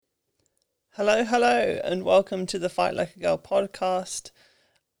Hello, hello, and welcome to the Fight Like a Girl podcast.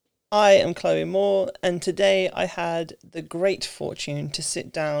 I am Chloe Moore, and today I had the great fortune to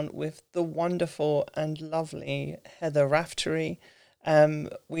sit down with the wonderful and lovely Heather Raftery.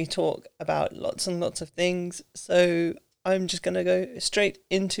 We talk about lots and lots of things, so I'm just going to go straight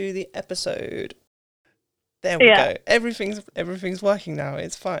into the episode. There we Yeah. go. Everything's working now.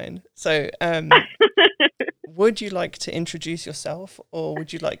 It's fine. So, would you like to introduce yourself, or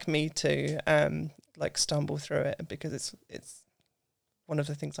would you like me to stumble through it, because it's one of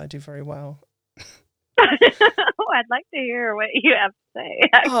the things I do very well. Oh, I'd like to hear what you have to say,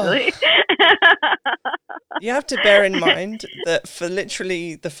 Oh, actually. you have to bear in mind that for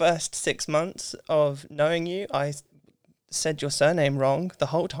literally the first 6 months of knowing you, I said your surname wrong the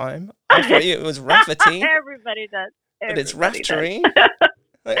whole time. I thought it was Rafferty, Everybody does. but it's Everybody does. Raftery.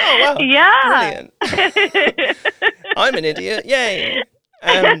 Like, oh wow, Yeah. brilliant! I'm an idiot. Yay!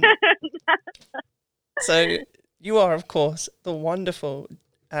 Um, so you are, of course, the wonderful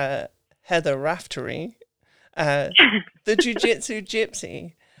Heather Raftery, the Jiu-Jitsu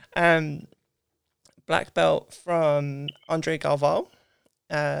Gypsy, um, black belt from Andre Galval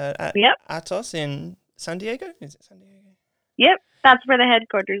at Yep. Atos in San Diego. Is it San Diego? Yep. That's where the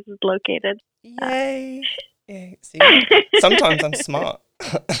headquarters is located. Yay! Yay. See, sometimes I'm smart.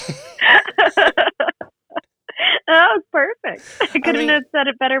 That was perfect. I I couldn't mean, have said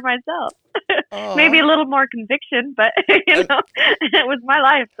it better myself. Maybe a oh, little more conviction, but um, it was my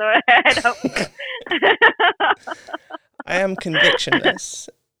life, so I don't. I am convictionless.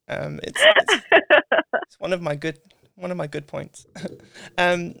 It's one of my good points.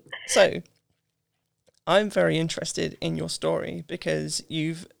 um, so I'm very interested in your story because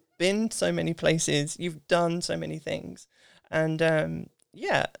you've been so many places, you've done so many things, and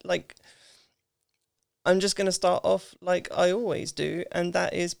yeah, like I'm just going to start off like I always do, and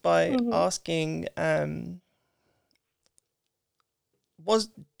that is by Mhm. asking, was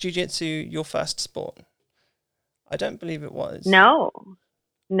jiu-jitsu your first sport? I don't believe it was. No,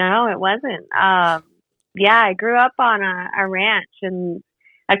 no, it wasn't. Yeah, I grew up on a ranch and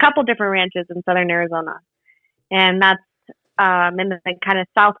a couple different ranches in southern Arizona, and that's in the kind of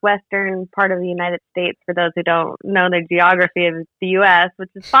southwestern part of the United States. For those who don't know the geography of the U.S., which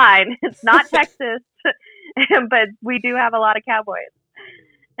is fine, it's not Texas, but we do have a lot of cowboys.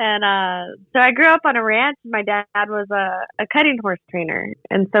 And so I grew up on a ranch. My dad was a cutting horse trainer,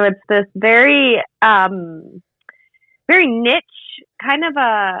 and so it's this very niche kind of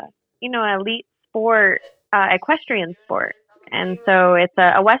a elite sport, equestrian sport, and so it's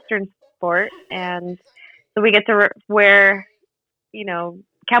a Western sport, and so we get to wear you know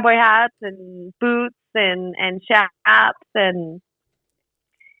cowboy hats and boots and chaps, and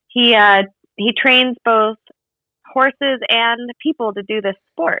he uh he trains both horses and people to do this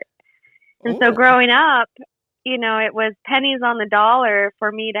sport. And so Oh, growing up, it was pennies on the dollar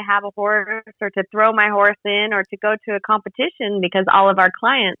for me to have a horse or to throw my horse in or to go to a competition because all of our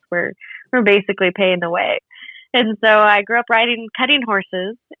clients were basically paying the way. And so I grew up riding cutting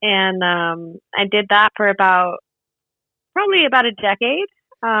horses, and I did that for probably about a decade.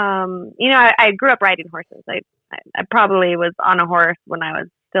 I grew up riding horses. I probably was on a horse when I was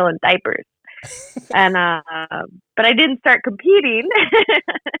still in diapers, and but I didn't start competing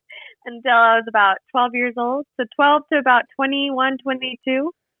until I was about 12 years old. So 12 to about 21,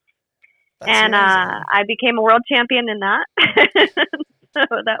 22. that's And amazing. I became a world champion in that. So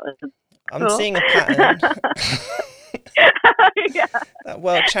that was I'm cool. seeing a pattern. Yeah. That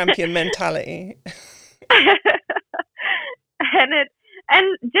world champion mentality.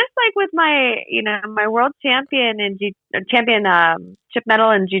 And just like with my world champion in champion chip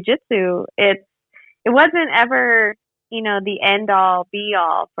medal in jiu-jitsu, it wasn't ever the end all be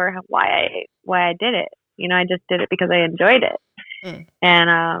all for why I did it. I just did it because I enjoyed it. Mm.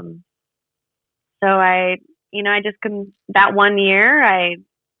 And so I just couldn't. That one year, I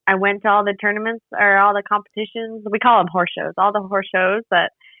went to all the tournaments or all the competitions. We call them horse shows. All the horse shows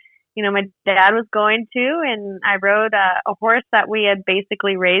that my dad was going to, and I rode a horse that we had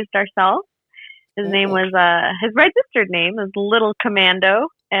basically raised ourselves. His name Oh, was his registered name is Little Commando,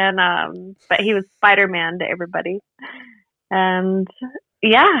 and but he was Spider Man to everybody. And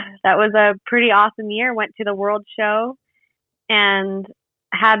yeah, that was a pretty awesome year. Went to the world show and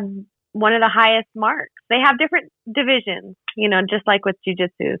had one of the highest marks. They have different divisions, just like with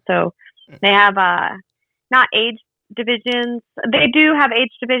jujitsu. So they have not age divisions. They do have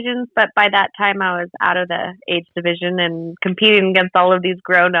age divisions, but by that time I was out of the age division and competing against all of these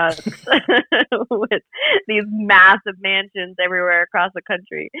grown ups with these massive mansions everywhere across the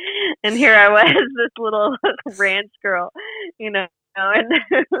country. And here I was, this little ranch girl, and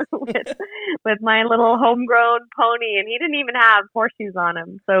with my little homegrown pony, and he didn't even have horseshoes on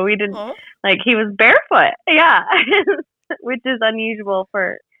him, so we didn't Oh, like he was barefoot. Yeah, which is unusual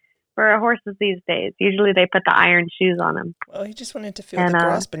for horses these days. Usually they put the iron shoes on them. well, he just wanted to feel the And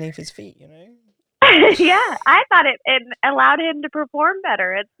grass beneath his feet, you know? yeah, I thought it allowed him to perform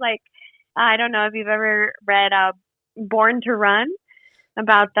better. It's like I don't know if you've ever read Born to Run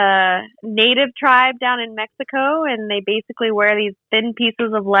about the native tribe down in Mexico, and they basically wear these thin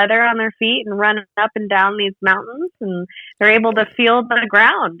pieces of leather on their feet and run up and down these mountains, and they're able to feel the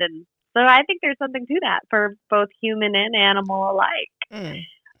ground. And so I think there's something to that for both human and animal alike. Mm.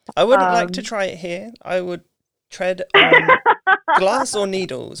 I wouldn't like to try it here. I would tread on glass or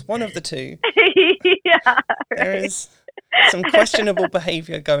needles, one of the two. Yeah, right. There is some questionable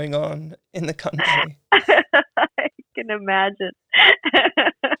behavior going on in the country. I can imagine.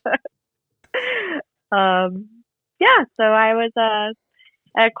 Yeah, so I was a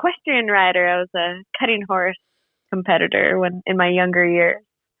equestrian rider. I was a cutting horse competitor when in my younger years.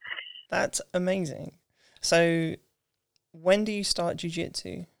 That's amazing. So, when do you start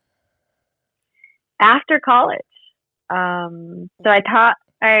jiu-jitsu? After college. So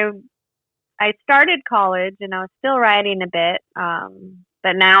I started college and I was still riding a bit.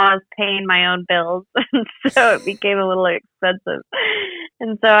 But now I was paying my own bills, so it became a little expensive.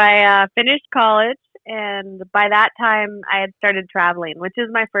 And so I finished college, and by that time I had started traveling, which is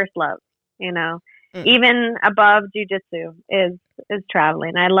my first love. You know, even above jujitsu is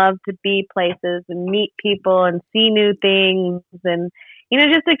traveling. I love to be places and meet people and see new things, and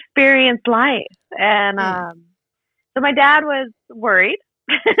just experience life. And so my dad was worried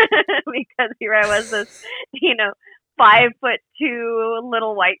because here I was, this 5'2"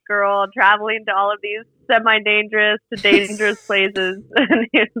 little white girl traveling to all of these semi-dangerous to dangerous places. And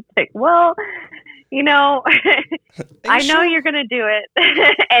he was like, well, I know you're going to do it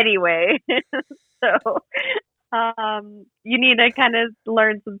anyway. So you need to kind of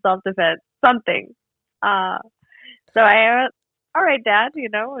learn some self-defense, something. So I, all right, Dad,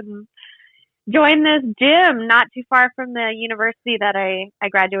 and joined this gym not too far from the university that I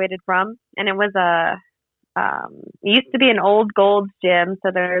graduated from. And it was it used to be an old Gold's gym,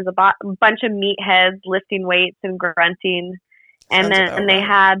 so there's a bunch of meatheads lifting weights and grunting, and then they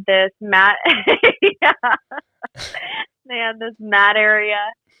had this mat. Yeah, they had this mat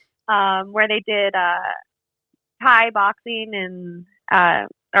area where they did Thai boxing and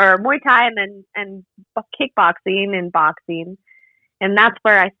or Muay Thai and kickboxing and boxing. And that's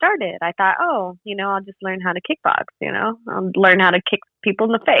where I started. I thought, I'll just learn how to kickbox, I'll learn how to kick people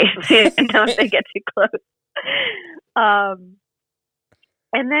in the face, if they get too close. And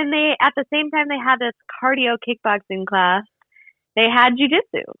then at the same time they had this cardio kickboxing class, they had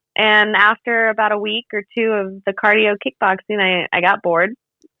jujitsu. And after about a week or two of the cardio kickboxing, I got bored.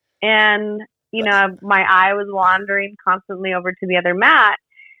 And, my eye was wandering constantly over to the other mat,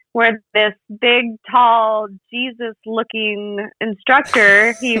 where this big, tall, Jesus-looking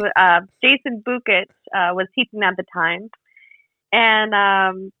instructor, Jason Bukic, was teaching at the time, and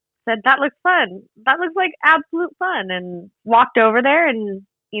said, that looks fun. That looks like absolute fun, and walked over there and,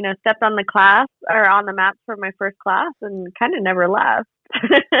 stepped on the mat for my first class and kind of never left.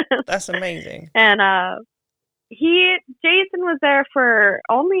 That's amazing. And Jason was there for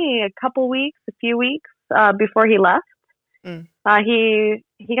only a few weeks before he left.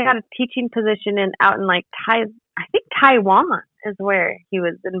 He got a teaching position out in I think Taiwan is where he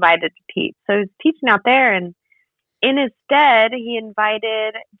was invited to teach. So he was teaching out there, and in his stead, he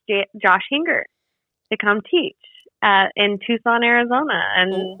invited Josh Hinger to come teach in Tucson, Arizona.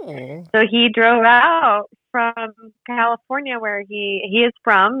 And so he drove out from California, where he is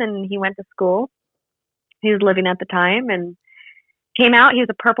from, and he went to school. He was living at the time, and came out. He was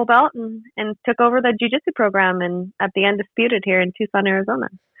a purple belt and took over the jiu-jitsu program and at the Undisputed here in Tucson, Arizona.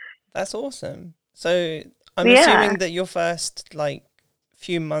 That's awesome. So I'm assuming that your first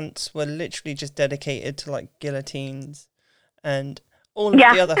few months were literally just dedicated to guillotines and all of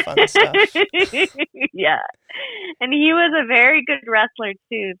the other fun stuff. Yeah. And he was a very good wrestler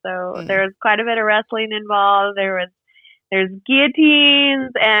too. So there was quite a bit of wrestling involved. There's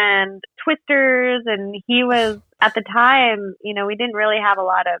guillotines and twisters, and he was, at the time, we didn't really have a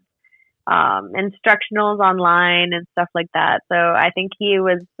lot of instructionals online and stuff like that. So I think he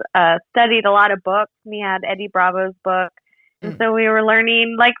was studied a lot of books, and he had Eddie Bravo's book. And so we were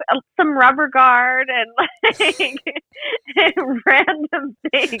learning some rubber guard and random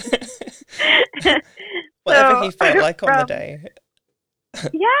things. Whatever he felt like on the day.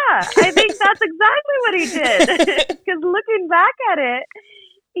 Yeah, I think that's exactly what he did. Because looking back at it,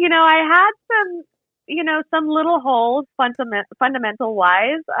 I had some little holes fundamental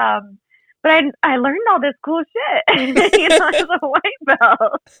wise. But I learned all this cool shit, as a white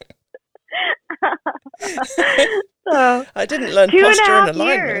belt. So I didn't learn two and a posture and half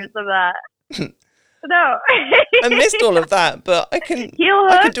years alignment. of that. No. I missed all of that, but I could do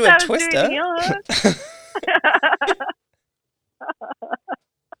a I was doing twister. heel hooks.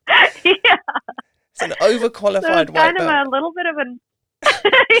 Yeah. It's an So overqualified it's white kind of belt. a little bit of an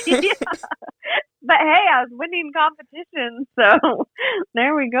yeah. But hey, I was winning competitions, so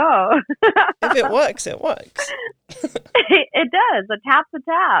there we go. If it works, it works. It does. A tap's a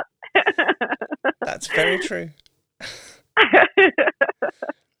tap. That's very true.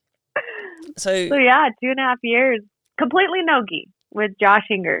 So So yeah, 2.5 years, completely no gi with Josh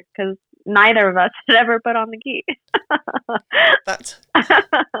Hinger because neither of us had ever put on the gi. that's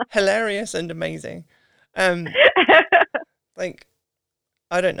hilarious and amazing. Like,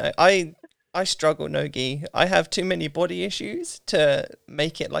 I don't know. I struggle no gi. I have too many body issues to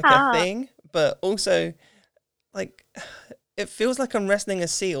make it like a thing, but also like it feels like I'm wrestling a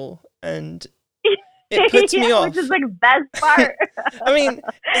seal and it puts me off. Which is like the best part. I mean,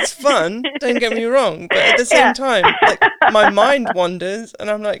 it's fun, don't get me wrong, but at the same time, like my mind wanders and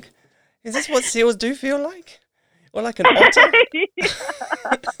I'm like, is this what seals do feel like? Or like an otter?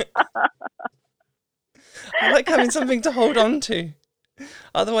 I like having something to hold on to.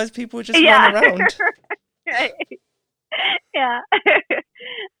 Otherwise people just run around. Right. Yeah.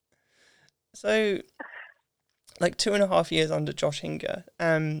 So like 2.5 years under Josh Hinger,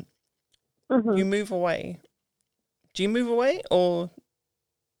 you move away. Do you move away or?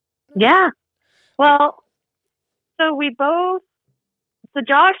 Yeah. Well, so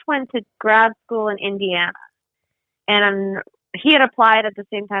Josh went to grad school in Indiana, and he had applied at the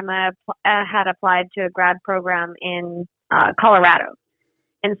same time I had applied to a grad program in Colorado.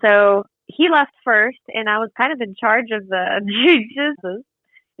 And so he left first, and I was kind of in charge of the jiu-jitsu.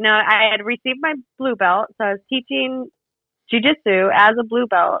 I had received my blue belt, so I was teaching jiu-jitsu as a blue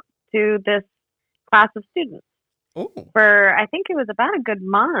belt to this class of students. Ooh. For I think it was about a good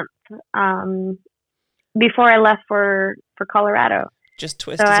month before I left for Colorado. Just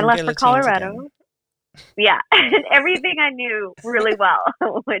twisters so I and left for Colorado. Again. Yeah, and everything I knew really well,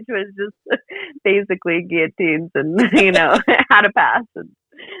 which was just basically guillotines and how to pass and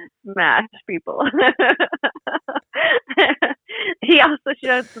smash people. He also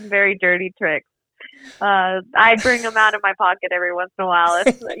showed some very dirty tricks. I bring them out of my pocket every once in a while.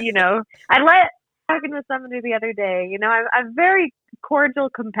 Talking to somebody the other day, I'm a very cordial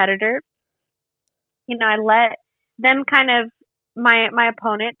competitor. I let them kind of my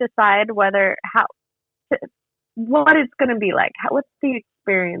opponent decide what it's going to be like, what the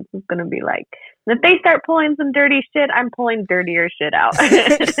experience is going to be like. And if they start pulling some dirty shit, I'm pulling dirtier shit out. But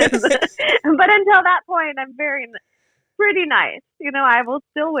until that point, I'm pretty nice. I will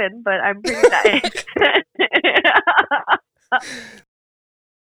still win, but I'm pretty nice.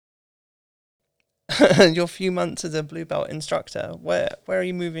 Your few months as a blue belt instructor, where are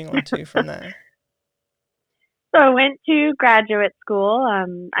you moving on to from there? So I went to graduate school.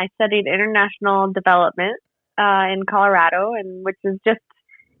 I studied international development in Colorado, and which is just,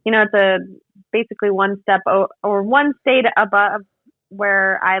 it's basically one step or one state above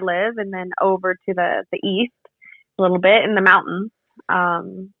where I live, and then over to the east a little bit in the mountains.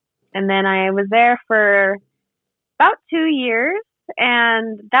 And then I was there for about 2 years,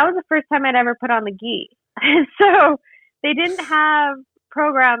 and that was the first time I'd ever put on the gi. So they didn't have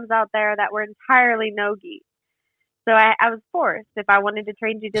programs out there that were entirely no gi. So I was forced. If I wanted to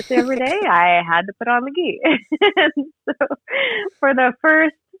train jiu-jitsu every day, I had to put on the gi. So for the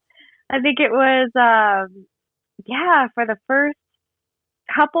first, I think it was, for the first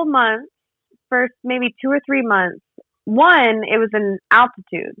couple months, first maybe 2 or 3 months, it was in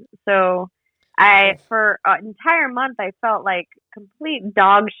altitude. So for an entire month, I felt like complete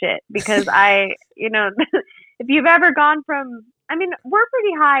dog shit because if you've ever gone from, we're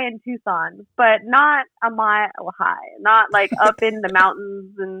pretty high in Tucson, but not a mile high, not like up in the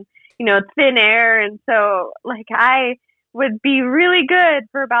mountains and, thin air. And so like I would be really good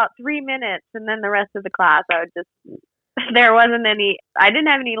for about 3 minutes. And then the rest of the class, I didn't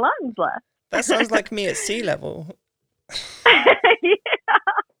have any lungs left. That sounds like me at sea level. Yeah.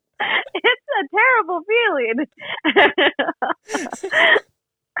 It's a terrible feeling.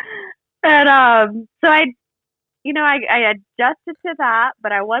 And so I adjusted to that,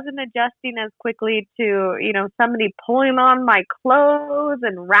 but I wasn't adjusting as quickly to, somebody pulling on my clothes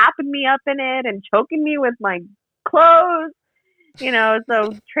and wrapping me up in it and choking me with my clothes.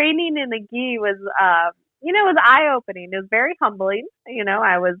 So training in the gi was, it was eye-opening. It was very humbling.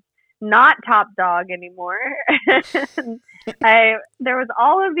 I was not top dog anymore. There was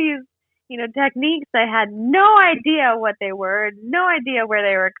all of these, techniques. I had no idea what they were, no idea where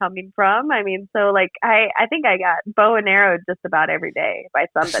they were coming from. I mean, so like I think I got bow and arrowed just about every day by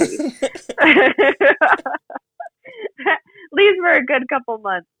somebody. At least for a good couple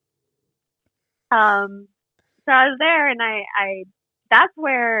months. So I was there, and I that's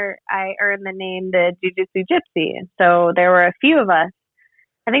where I earned the name the Jiu-Jitsu Gypsy. So there were a few of us.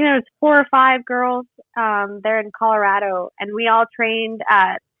 I think there was 4 or 5 girls there in Colorado, and we all trained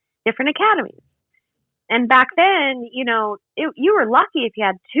at different academies. And back then, you were lucky if you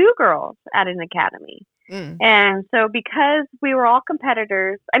had 2 girls at an academy. And so because we were all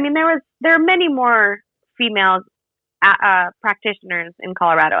competitors, I mean, there are many more female practitioners in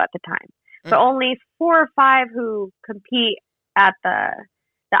Colorado at the time, but only 4 or 5 who compete at the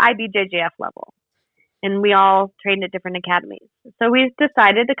IBJJF level. And we all trained at different academies. So we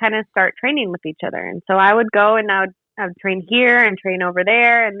decided to kind of start training with each other. And so I would go and I would train here and train over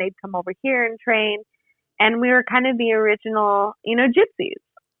there, and they'd come over here and train. And we were kind of the original, gypsies.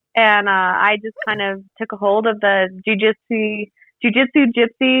 And I just kind of took a hold of the Jiu-Jitsu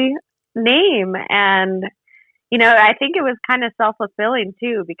Gypsy name. And, I think it was kind of self-fulfilling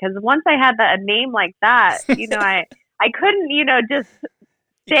too, because once I had a name like that, I couldn't, just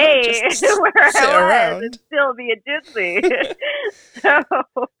stay where I was around and still be a gypsy. So,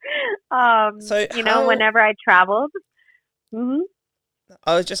 whenever I traveled.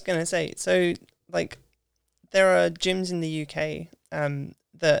 I was just going to say, so like there are gyms in the UK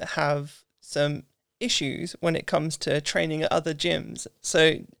that have some issues when it comes to training at other gyms.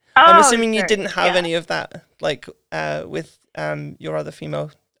 So I'm assuming you didn't have any of that, like with your other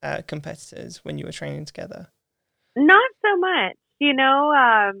female competitors when you were training together. Not so much,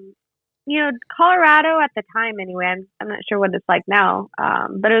 Colorado at the time anyway, I'm not sure what it's like now,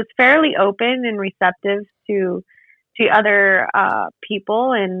 but it was fairly open and receptive to other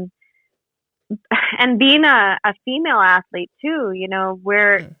people, and being a female athlete too,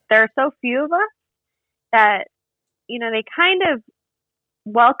 where there are so few of us that, they kind of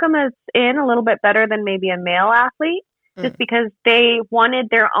welcome us in a little bit better than maybe a male athlete, just because they wanted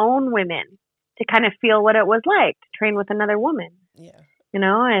their own women to kind of feel what it was like to train with another woman. Yeah.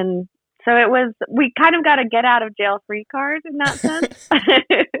 And so we kind of got a get out of jail free card in that sense.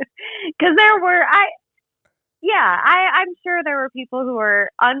 Because I'm sure there were people who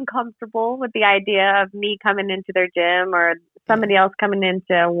were uncomfortable with the idea of me coming into their gym or somebody else coming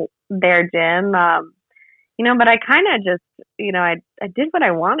into their gym. But I kind of just, I did what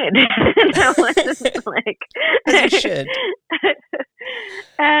I wanted. And I was like, as you should.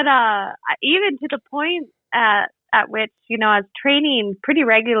 And even to the point at which, I was training pretty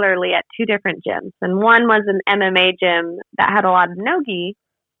regularly at 2 different gyms. And one was an MMA gym that had a lot of no-gi,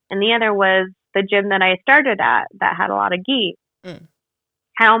 and the other was the gym that I started at that had a lot of gi.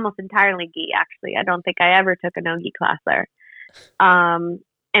 Had almost entirely gi, actually. I don't think I ever took a no-gi class there. And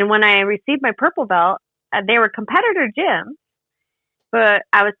when I received my purple belt, they were competitor gyms, but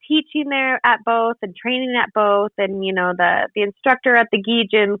I was teaching there at both and training at both. And, the instructor at the gi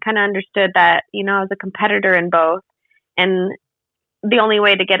gym kind of understood that, I was a competitor in both. And the only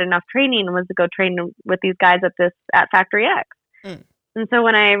way to get enough training was to go train with these guys at Factory X. And so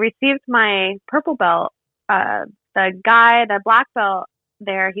when I received my purple belt, the black belt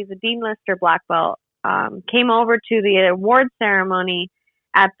there, he's a Dean Lister black belt, came over to the award ceremony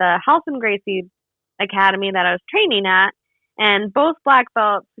at the House and Gracie Academy that I was training at, and both black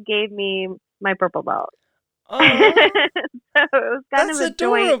belts gave me my purple belt. So it was kind of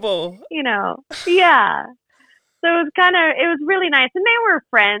adorable. Yeah. So it was really nice, and they were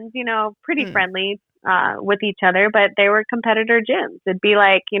friends, pretty friendly with each other, but they were competitor gyms. It'd be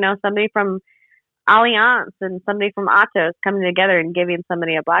like, somebody from Alliance and somebody from Atos coming together and giving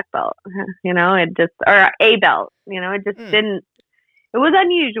somebody a black belt, or a belt, it just didn't. It was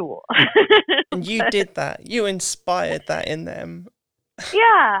unusual. And you did that. You inspired that in them.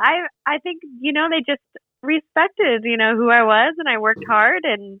 Yeah, I think, they just respected, who I was, and I worked hard,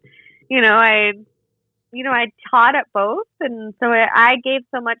 and, I taught at both. And so I gave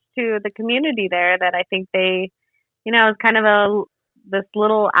so much to the community there that I think they, it was kind of this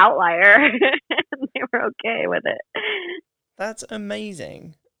little outlier, and they were okay with it. That's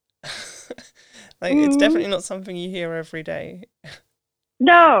amazing. It's definitely not something you hear every day.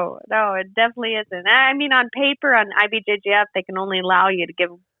 No, it definitely isn't. I mean, on paper, on IBJJF, they can only allow you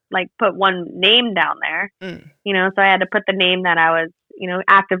to put one name down there. So I had to put the name that I was,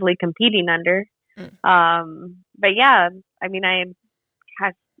 actively competing under. But yeah, I mean,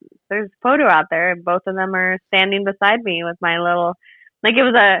 there's a photo out there, and both of them are standing beside me with my little, it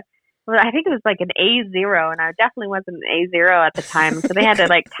was well, I think it was like an A0, and I definitely wasn't an A0 at the time. So they had to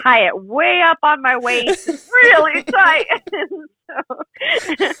like tie it way up on my waist, really tight.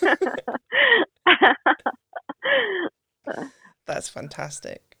 That's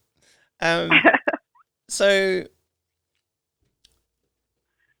fantastic. So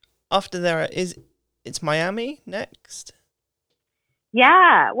after there it's Miami next?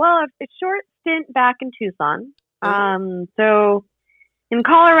 Yeah, well, a short stint back in Tucson. So in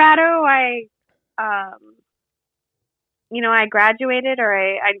Colorado, I graduated, or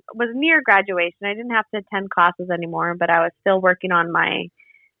I was near graduation. I didn't have to attend classes anymore, but I was still working on my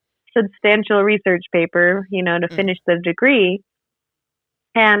substantial research paper, to finish the degree.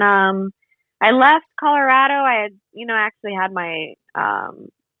 And I left Colorado. I had, actually had my,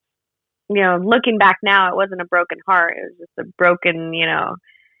 looking back now, it wasn't a broken heart. It was just a broken,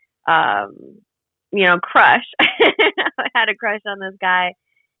 crush. I had a crush on this guy,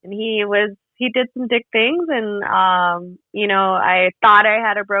 and he did some dick things, and I thought I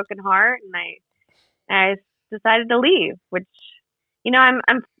had a broken heart, and I decided to leave, which I'm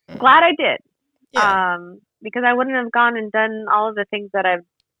glad I did. Yeah. Because I wouldn't have gone and done all of the things that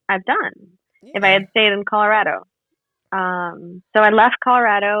I've done if I had stayed in Colorado. So I left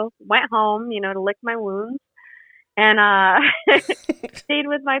Colorado, went home, to lick my wounds, and stayed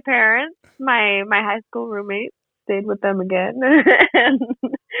with my parents, my high school roommates, stayed with them again. And,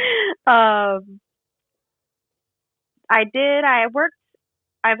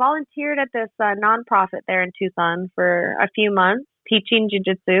 I volunteered at this nonprofit there in Tucson for a few months teaching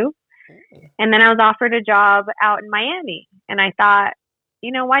jiu-jitsu. And then I was offered a job out in Miami, and I thought,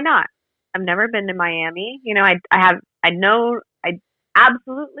 why not? I've never been to Miami. I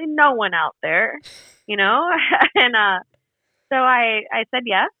absolutely no one out there, and so I said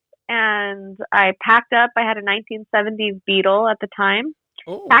yes, and I packed up. I had a 1970s Beetle at the time.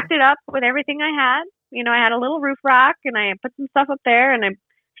 Ooh. Packed it up with everything I had. I had a little roof rack, and I put some stuff up there, and I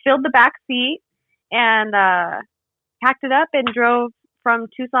filled the back seat, and packed it up and drove from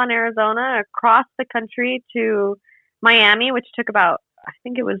Tucson, Arizona, across the country to Miami, which took about, I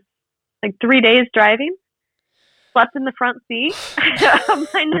think it was like 3 days driving. Slept in the front seat of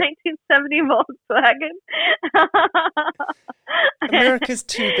my 1970 Volkswagen. America's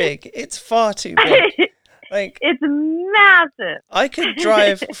too big. It's far too big. Like, it's massive. I could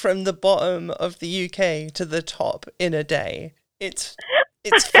drive from the bottom of the UK to the top in a day. It's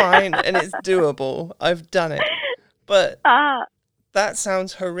fine and it's doable. I've done it. But that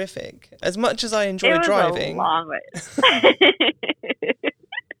sounds horrific. As much as I enjoy driving. It was a long way.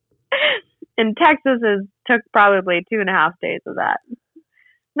 In Texas, it took probably 2.5 days of that.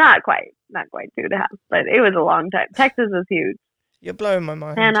 Not quite 2.5, but it was a long time. Texas is huge. You're blowing my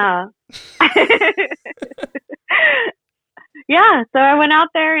mind. And yeah, so I went out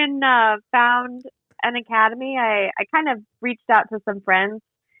there and found an academy. I kind of reached out to some friends,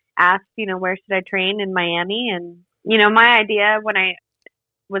 asked, where should I train in Miami? And, my idea when I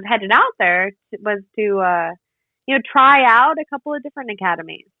was headed out there was to, try out a couple of different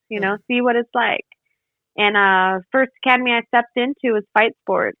academies, see what it's like. And first academy I stepped into was Fight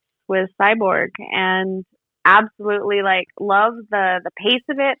Sports with Cyborg, and absolutely love the pace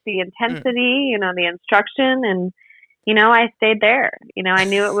of it, the intensity, the instruction, and I stayed there. I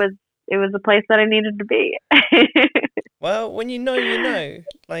knew it was a place that I needed to be. Well, when you know,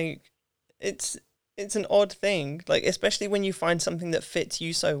 it's an odd thing, especially when you find something that fits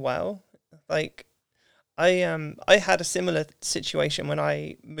you so well. I had a similar situation when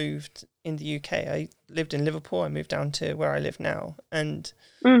I moved in the UK. I lived in Liverpool. I moved down to where I live now, and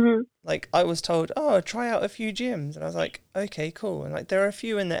I was told, try out a few gyms, and I was like, okay, cool. And there are a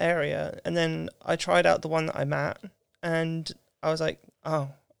few in the area, and then I tried out the one that I'm at, and I was like, oh,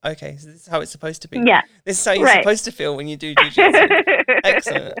 okay, so this is how it's supposed to be. Yeah, this is how you're supposed to feel when you do jiu-jitsu.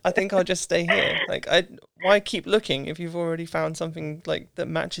 Excellent. I think I'll just stay here. Why keep looking if you've already found something that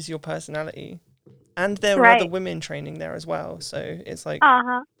matches your personality? And there were other women training there as well, so it's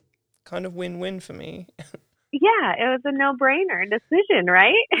kind of win-win for me. Yeah, it was a no-brainer decision,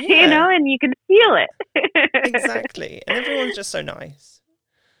 right? Yeah. And you could feel it. Exactly, and everyone's just so nice.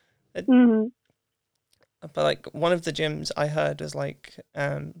 But one of the gyms I heard was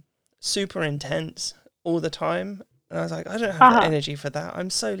super intense all the time, and I was like, I don't have the energy for that. I'm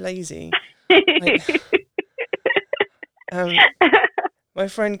so lazy. My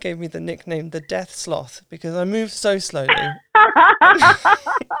friend gave me the nickname the Death Sloth because I move so slowly.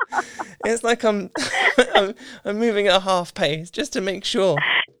 It's like I'm moving at a half pace just to make sure.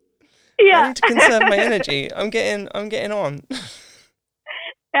 Yeah. I need to conserve my energy. I'm getting on.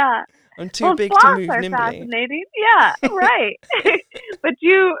 Yeah. I'm too big to move nimbly. Fascinating. Yeah, right. But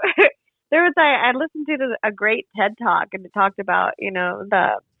I listened to a great TED talk, and it talked about,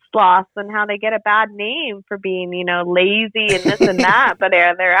 the sloths and how they get a bad name for being, lazy and this and that, but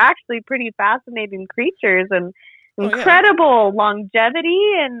they're actually pretty fascinating creatures, and incredible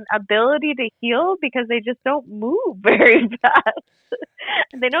longevity and ability to heal because they just don't move very fast.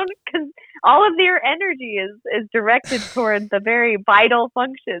 They don't, because all of their energy is directed toward the very vital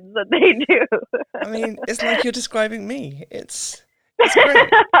functions that they do. I mean, it's like you're describing me. It's great.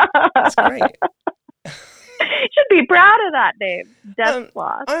 It's great. Should be proud of that name, Death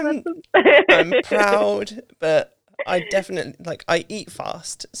Sloth. I'm proud, but I definitely I eat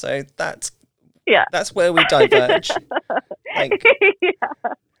fast, so that's where we diverge.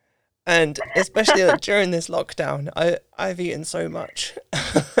 And especially during this lockdown, I've eaten so much.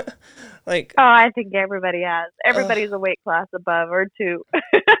 I think everybody has. Everybody's a weight class above or two.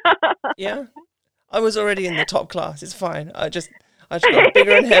 Yeah, I was already in the top class. It's fine. I just got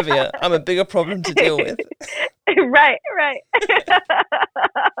bigger and heavier. I'm a bigger problem to deal with. Right.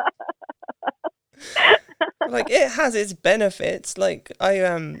 It has its benefits. I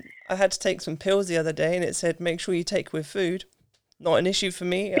had to take some pills the other day, and it said make sure you take with food. Not an issue for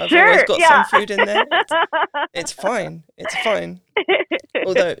me. I've always got some food in there. It's fine. It's fine.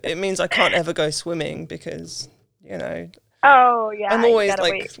 Although it means I can't ever go swimming because, Oh yeah. I'm always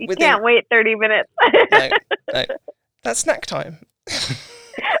wait. You can't wait 30 minutes. No. That's snack time.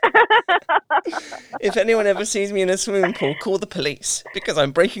 If anyone ever sees me in a swimming pool, call the police because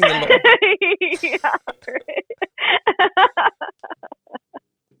I'm breaking the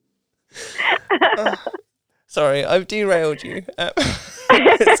law. Sorry, I've derailed you. I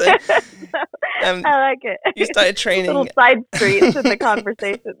like it. You started training. Little side streets in the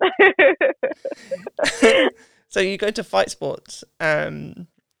conversation. So you go to fight sports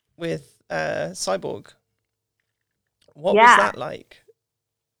with Cyborg. What was that like?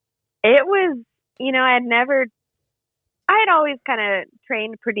 It was, I had always kind of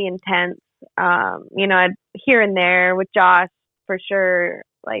trained pretty intense. I'd here and there with Josh for sure,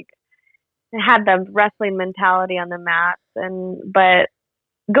 had the wrestling mentality on the mats, but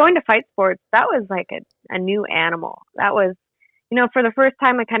going to fight sports, that was like a new animal. That was, for the first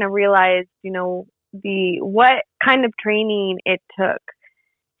time I kind of realized, what kind of training it took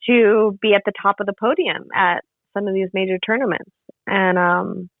to be at the top of the podium at some of these major tournaments. And,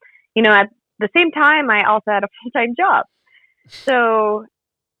 at the same time, I also had a full-time job. So,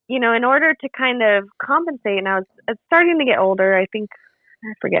 in order to kind of compensate, and I was starting to get older, I think,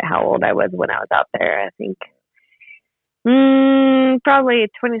 I forget how old I was when I was out there. I think probably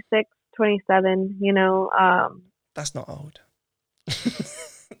 26, 27, That's not old.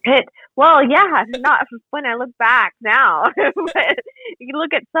 Not when I look back now. But you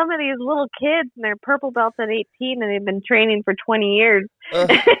look at some of these little kids and they're purple belts at 18 and they've been training for 20 years. You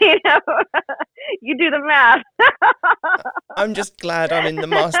do the math. I'm just glad I'm in the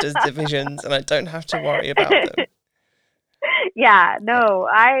Masters divisions and I don't have to worry about them. Yeah, no,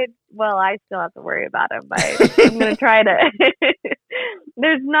 I still have to worry about them. I'm going to try to.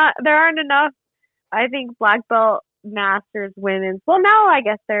 There aren't enough, I think, black belt Masters women's. Well, now I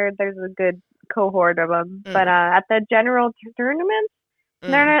guess there's a good cohort of them, but at the general tournaments,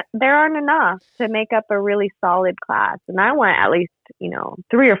 there aren't enough to make up a really solid class. And I want at least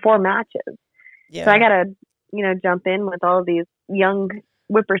 3 or 4 matches. Yeah. So I gotta jump in with all of these young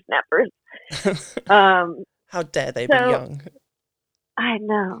whippersnappers. How dare they be young? I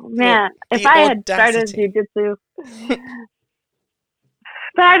know, man. If I had started jiu-jitsu,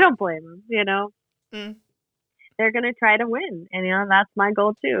 but I don't blame them. They're going to try to win. And, that's my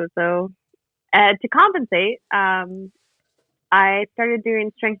goal too. So to compensate, I started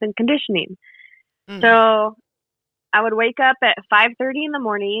doing strength and conditioning. So I would wake up at 5:30 in the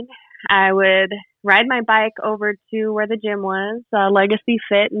morning. I would ride my bike over to where the gym was, Legacy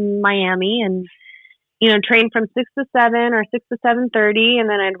Fit in Miami, and, train from 6 to 7 or 6 to 7:30. And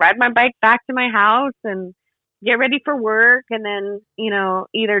then I'd ride my bike back to my house and get ready for work. And then,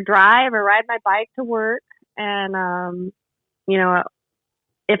 either drive or ride my bike to work. And,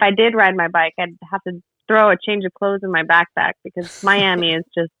 if I did ride my bike, I'd have to throw a change of clothes in my backpack because Miami is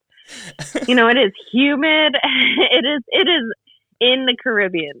just, it is humid. It is in the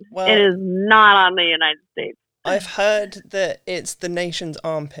Caribbean. Well, it is not on the United States. I've heard that it's the nation's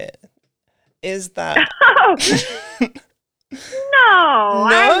armpit. Is that? No,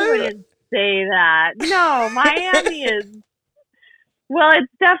 I wouldn't say that. No, Miami is. Well,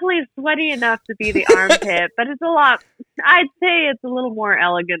 it's definitely sweaty enough to be the armpit, but it's a lot. I'd say it's a little more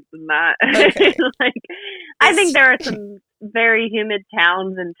elegant than that. Okay. I think there are some very humid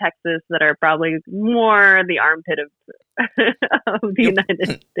towns in Texas that are probably more the armpit of the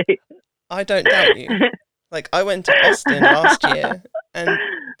United States. I don't doubt you. Like, I went to Austin last year, and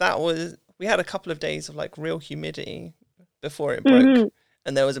we had a couple of days of like real humidity before it broke,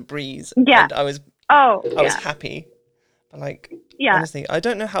 and there was a breeze, Yeah. and I was yeah. happy. But like, Yeah. honestly, I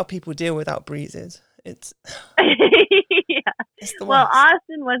don't know how people deal without breezes. It's Yeah. it's the Well, worst.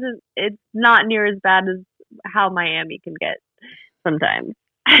 it's not near as bad as how Miami can get sometimes.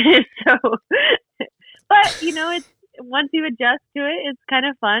 So, but it's once you adjust to it, it's kind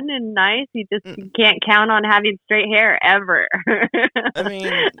of fun and nice. You can't count on having straight hair ever. I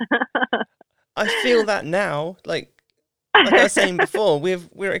mean, I feel that now. Like I was saying before,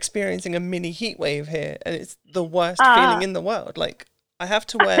 we're experiencing a mini heat wave here, and it's the worst feeling in the world. Like, I have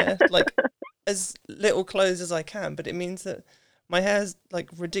to wear like as little clothes as I can, but it means that my hair's like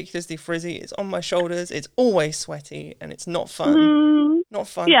ridiculously frizzy. It's on my shoulders. It's always sweaty, and it's not fun. Not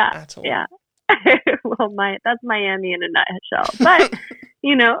fun at all. Yeah. Well, that's Miami in a nutshell. But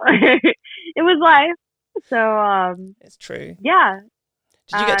it was life. So it's true. Yeah.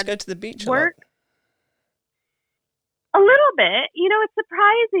 Did you get to go to the beach a lot? A little bit. It's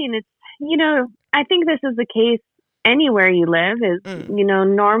surprising. It's I think this is the case anywhere you live. Is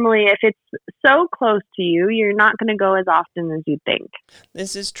normally if it's so close to you, you're not going to go as often as you think.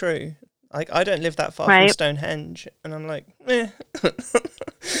 This is true. Like, I don't live that far from Stonehenge, and I'm like, eh.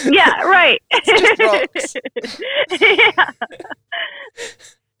 Yeah, right. It's just rocks. Yeah.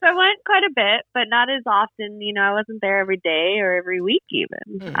 So I went quite a bit, but not as often. I wasn't there every day or every week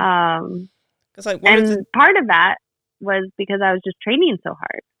even. And part of that was because I was just training so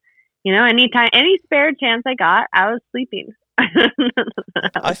hard. Any spare chance I got, I was sleeping.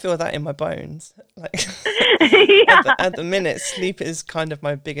 I feel that in my bones. Like, at the minute, sleep is kind of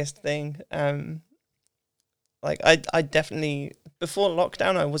my biggest thing. Like, I definitely, before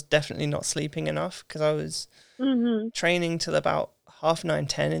lockdown, I was definitely not sleeping enough because I was training till about 9:30,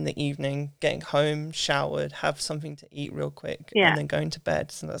 10 in the evening, getting home, showered, have something to eat real quick, and then going to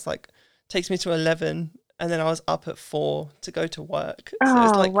bed. So that's like, takes me to 11, and then I was up at 4 to go to work. So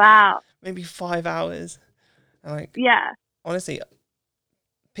it's like, wow, maybe 5 hours. And like, yeah. Honestly,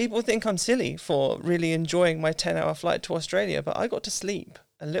 people think I'm silly for really enjoying my 10-hour flight to Australia, but I got to sleep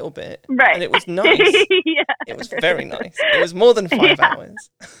a little bit. Right. And it was nice. Yeah. It was very nice. It was more than 5 hours.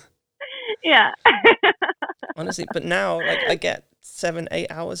 Yeah. Honestly, but now, like, I get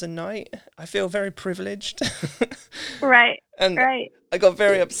 7-8 hours a night. I feel very privileged. Right. And I got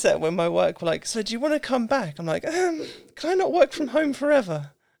very upset when my work were like, so do you want to come back? I'm like, can I not work from home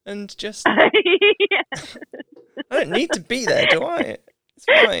forever? And just... Yeah. I don't need to be there, do I? It's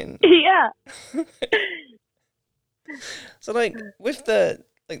fine. Yeah. So, like, with the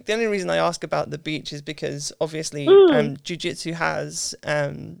only reason I ask about the beach is because obviously jiu-jitsu has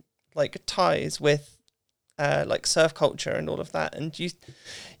like ties with like surf culture and all of that, and you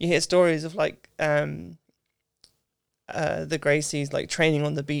hear stories of like the Gracies like training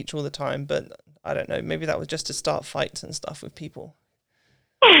on the beach all the time, but I don't know, maybe that was just to start fights and stuff with people.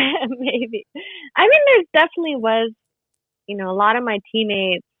 Maybe. I mean, there definitely was, a lot of my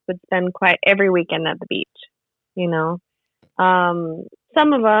teammates would spend quite every weekend at the beach,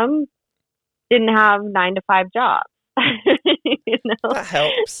 some of them didn't have 9-to-5 jobs, That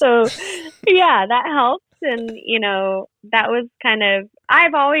helps. So yeah, that helps. And, that was kind of,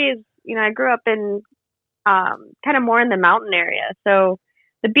 I've always, I grew up in, kind of more in the mountain area. So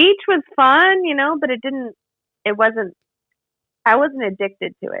the beach was fun, but I wasn't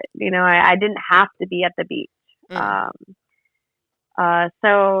addicted to it. I didn't have to be at the beach.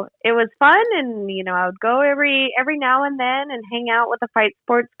 So it was fun, and I would go every now and then and hang out with the Fight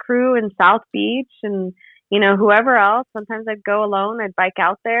Sports crew in South Beach, and whoever else. Sometimes I'd go alone. I'd bike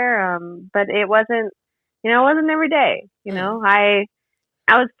out there, but it wasn't every day. I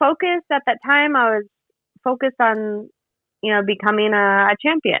was focused at that time. I was focused on becoming a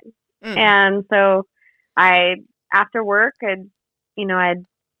champion, and so after work I'd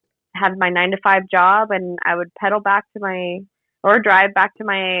have my 9-to-5 job, and I would drive back to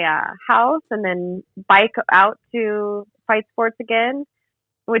my house, and then bike out to Fight Sports again,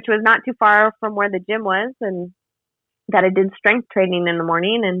 which was not too far from where the gym was, and that I did strength training in the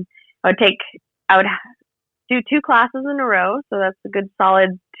morning. And I would do 2 classes in a row, so that's a good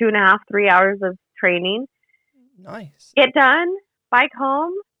solid 2.5, 3 hours of training. Nice. Get done, bike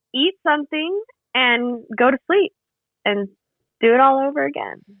home, eat something, and go to sleep, and do it all over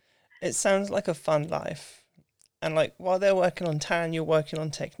again. It sounds like a fun life. And like, while they're working on tan, you're working on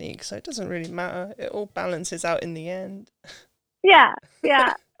technique, so it doesn't really matter. It all balances out in the end. Yeah,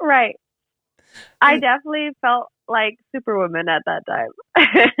 right. I definitely felt like Superwoman at that time.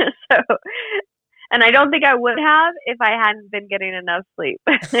 So, And I don't think I would have if I hadn't been getting enough sleep.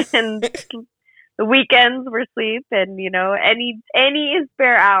 And the weekends were sleep, and any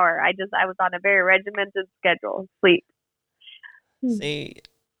spare hour, I was on a very regimented schedule, sleep. See,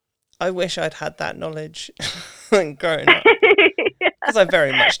 I wish I'd had that knowledge growing up, because I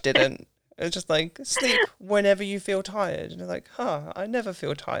very much didn't. It was just like, sleep whenever you feel tired. And I'm like, I never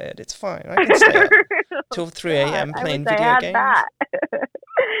feel tired. It's fine. I can stay up till 3 a.m. playing video games. That.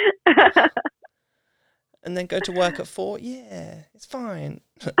 And then go to work at 4. Yeah, it's fine.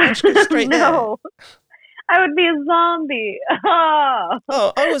 I just go straight No, I would be a zombie.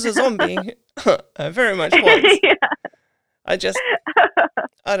 Oh, I was a zombie. I very much was. Yeah.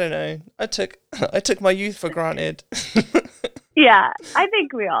 I don't know. I took my youth for granted. Yeah, I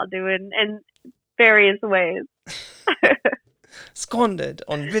think we all do in various ways. Squandered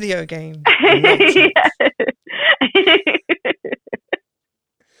on video games.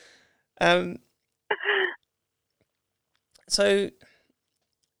 So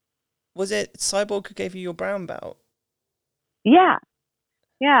was it Cyborg who gave you your brown belt? Yeah.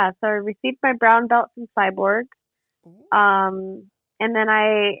 So I received my brown belt from Cyborg. And then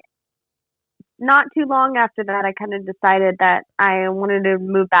not too long after that, I kind of decided that I wanted to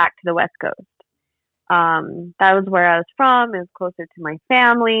move back to the West Coast. That was where I was from. It was closer to my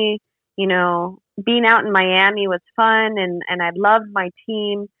family. Being out in Miami was fun, and I loved my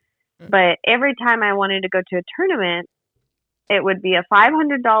team. But every time I wanted to go to a tournament, it would be a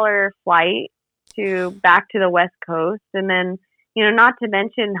 $500 flight back to the West Coast. And then, not to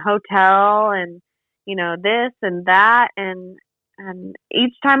mention hotel and, this and that. And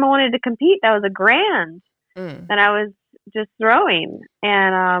each time I wanted to compete, that was $1,000 that I was just throwing.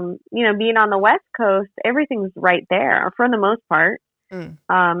 And, being on the West Coast, everything's right there for the most part.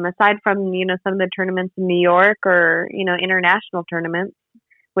 Aside from, some of the tournaments in New York or, international tournaments,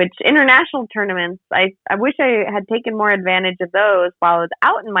 which international tournaments, I wish I had taken more advantage of those while I was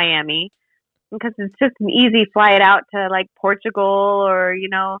out in Miami, because it's just an easy flight out to like Portugal or,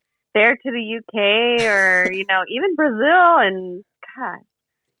 there to the UK or, even Brazil and God.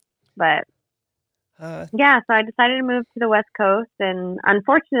 But yeah, so I decided to move to the West Coast, and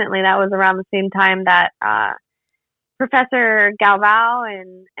unfortunately that was around the same time that Professor Galvao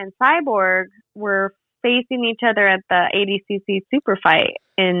and Cyborg were facing each other at the ADCC Super Fight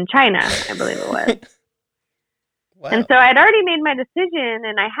in China, I believe it was. Wow. And so I'd already made my decision,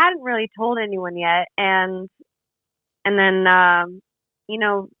 and I hadn't really told anyone yet. And then,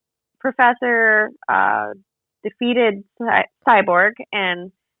 Professor defeated Cyborg,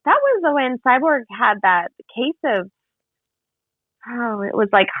 and that was when Cyborg had that case of, it was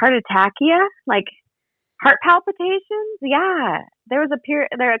like heart attachia, like heart palpitations. Yeah, there was a period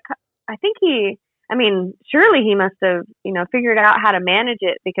there. I think surely he must have, figured out how to manage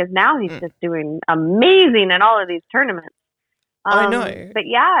it, because now he's just doing amazing at all of these tournaments. I know. But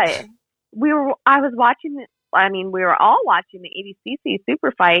yeah, we were all watching the ADCC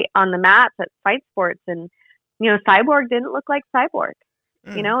Super Fight on the mats at Fight Sports, and, Cyborg didn't look like Cyborg,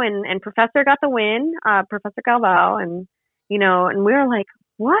 and Professor got the win, Professor Galvao, and, and we were like,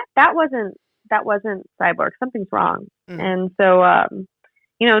 what? That wasn't Cyborg. Something's wrong. And so,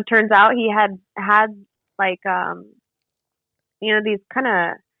 turns out he had like, these kind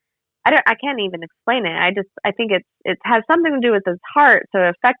of, I can't even explain it. I think it has something to do with his heart. So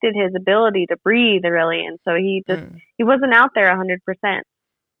it affected his ability to breathe, really. And so he wasn't out there 100%.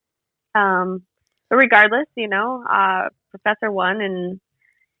 But regardless, Professor won, and,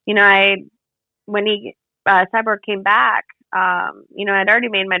 when Cyborg came back, I'd already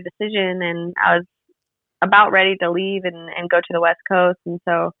made my decision, and I was about ready to leave and go to the West Coast. And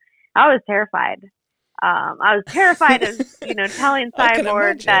so I was terrified. I was terrified of, telling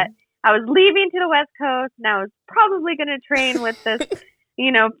Cyborg that I was leaving to the West Coast, and I was probably going to train with this,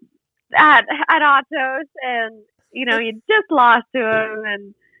 at Atos, and, you just lost to him,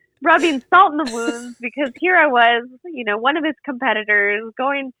 and rubbing salt in the wounds, because here I was, one of his competitors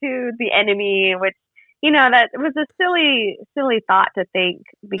going to the enemy, which, that was a silly thought to think,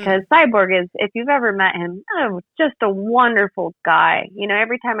 because Cyborg is, if you've ever met him, just a wonderful guy.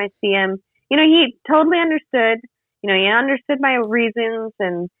 Every time I see him, he totally understood, he understood my reasons,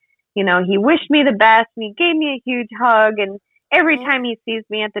 and, he wished me the best, and he gave me a huge hug, and every time he sees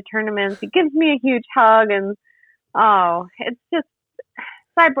me at the tournaments, he gives me a huge hug, and, it's just,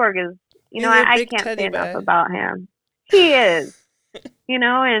 Cyborg is, I can't say enough about him. He is.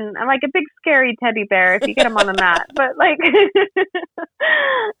 And I'm like a big scary teddy bear if you get him on the mat, but like,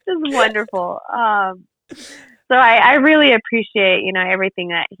 just wonderful. So I really appreciate, everything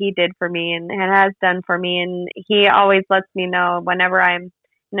that he did for me and has done for me. And he always lets me know whenever I'm,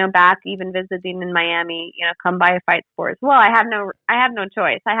 back even visiting in Miami, come by Fight Sports. Well, I have no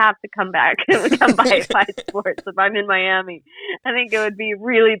choice. I have to come back and come by Fight Sports if I'm in Miami. I think it would be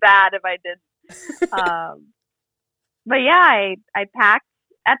really bad if I did. Um, but yeah, I packed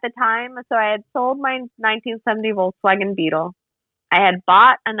at the time. So I had sold my 1970 Volkswagen Beetle. I had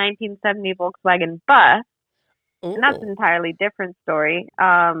bought a 1970 Volkswagen Bus, and that's an Ooh. entirely different story.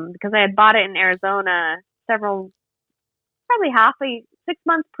 Because I had bought it in Arizona probably 6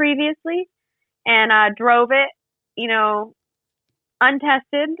 months previously, and drove it, you know,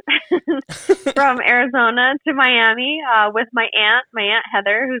 untested from Arizona to Miami with my aunt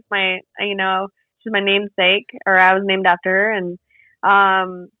Heather, who's she's my namesake, or I was named after her, and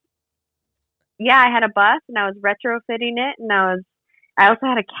um, yeah, I had a bus and I was retrofitting it, and I also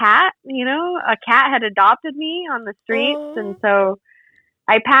had a cat. A cat had adopted me on the streets, and Oh. so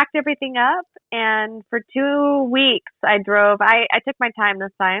I packed everything up, and for 2 weeks I drove. I took my time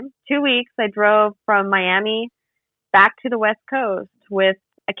this time. 2 weeks I drove from Miami back to the West Coast with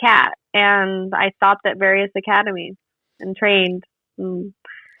a cat, and I stopped at various academies and trained. Mm.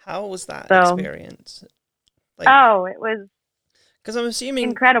 How was that So, experience? Like, oh, it was because I'm assuming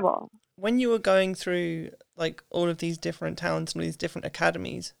incredible. when you were going through like all of these different towns and these different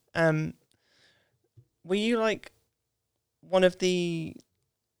academies, were you like one of the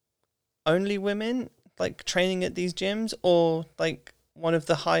only women like training at these gyms, or like one of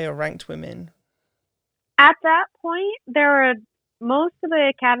the higher ranked women? At that point, most of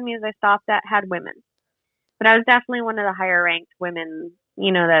the academies I stopped at had women, but I was definitely one of the higher ranked women,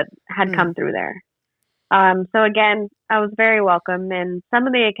 that had Mm. come through there. So again, I was very welcome. And some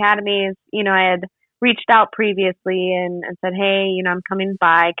of the academies, I had reached out previously and said, hey, I'm coming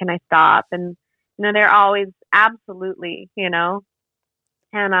by. Can I stop? And, they're always absolutely, and,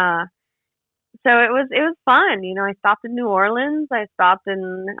 so it was fun. I stopped in New Orleans. I stopped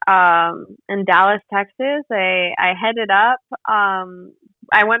in Dallas, Texas. I headed up.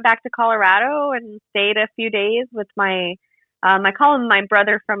 I went back to Colorado and stayed a few days with I call him my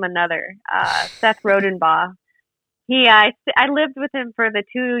brother from another, Seth Rodenbaugh. I lived with him for the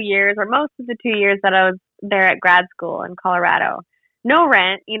 2 years, or most of the 2 years that I was there at grad school in Colorado. No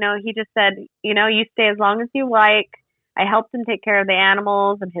rent, he just said, you stay as long as you like. I helped him take care of the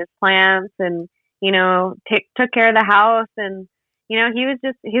animals and his plants, and, took care of the house. And, he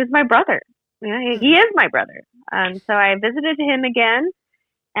was my brother. He Mm. is my brother. And so I visited him again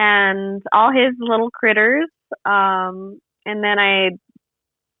and all his little critters. And then I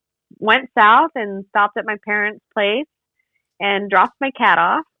went south and stopped at my parents' place and dropped my cat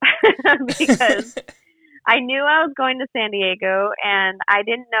off because I knew I was going to San Diego, and I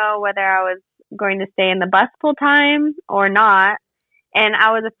didn't know whether I was going to stay in the bus full time or not. And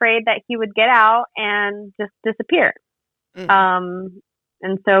I was afraid that he would get out and just disappear. Mm. Um,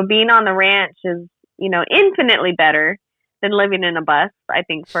 and so being on the ranch is, infinitely better than living in a bus, I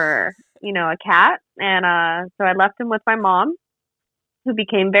think, for, a cat. And so I left him with my mom, who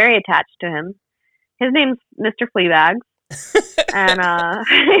became very attached to him. His name's Mr. Fleabags. And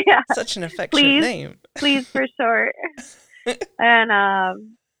yeah, Such an affectionate please, name. please for short. And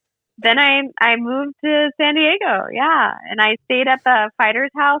then I moved to San Diego, yeah, and I stayed at the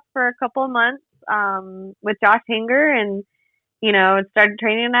fighter's house for a couple of months with Josh Hinger, and started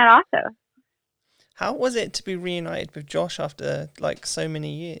training at Otto. How was it to be reunited with Josh after like so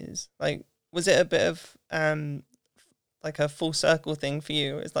many years? Like, was it a bit of like a full circle thing for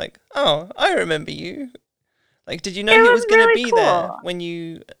you? It's like, oh, I remember you. Like, did you It know he was was going to really be there cool. when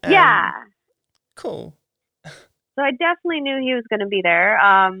you Yeah, cool. so I definitely knew he was going to be there.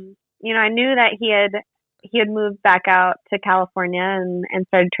 I knew that he had moved back out to California and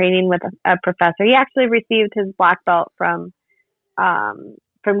started training with a professor. He actually received his black belt from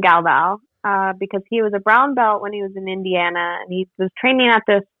Galval because he was a brown belt when he was in Indiana, and he was training at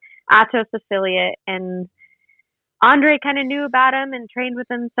this Atos affiliate. And Andre kind of knew about him and trained with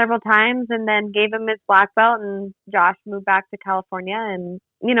him several times, and then gave him his black belt. And Josh moved back to California, and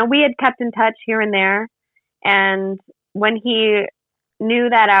we had kept in touch here and there. And when he knew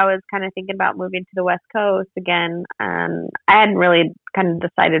that I was kind of thinking about moving to the West Coast again, I hadn't really kind of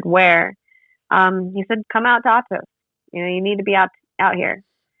decided where. He said, "Come out to Atos. You need to be out here."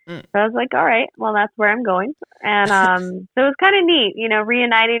 Mm. So I was like, "All right, well, that's where I'm going." And so it was kind of neat,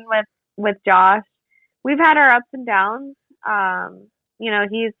 reuniting with Josh. We've had our ups and downs.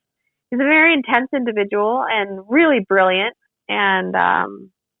 He's a very intense individual and really brilliant, and I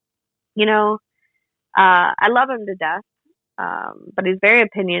love him to death. But he's very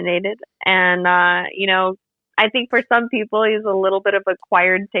opinionated, and I think for some people he's a little bit of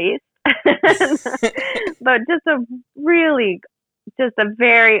acquired taste, but just a really just a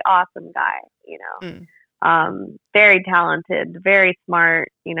very awesome guy, Mm. very talented, very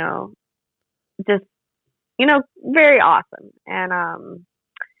smart, just, very awesome. And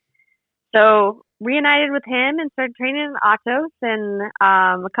so reunited with him and started training in Atos. And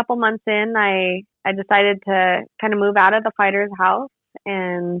a couple months in, I decided to kind of move out of the fighter's house.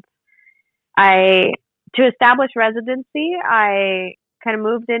 And to establish residency, I kind of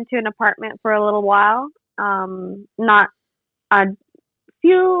moved into an apartment for a little while. Not a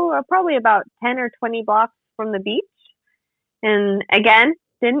probably about 10 or 20 blocks from the beach. And again,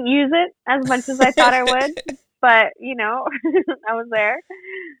 didn't use it as much as I thought I would, but I was there.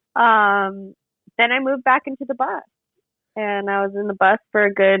 Then I moved back into the bus, and I was in the bus for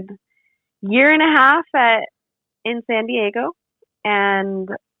a good year and a half in San Diego, and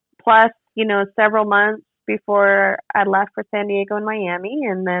plus, several months before I left for San Diego and Miami,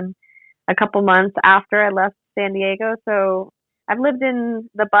 and then a couple months after I left San Diego. So I've lived in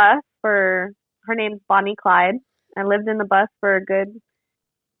the bus her name's Bonnie Clyde. I lived in the bus for a good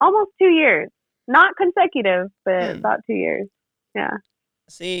almost 2 years. Not consecutive, but about 2 years. Yeah.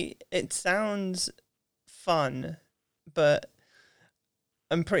 See, it sounds fun, but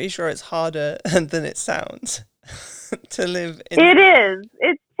I'm pretty sure it's harder than it sounds to live in. It is.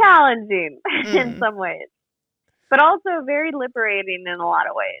 It's challenging in some ways, but also very liberating in a lot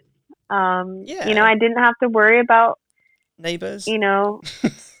of ways. I didn't have to worry about neighbors.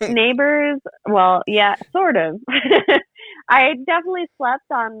 Neighbors. Well, yeah, sort of. I definitely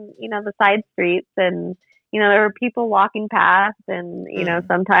slept on, the side streets, and, there were people walking past, and,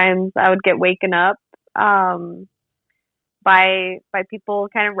 sometimes I would get waken up, by people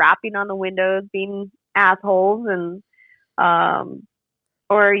kind of rapping on the windows, being assholes, and,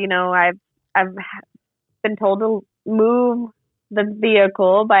 or, I've been told to move the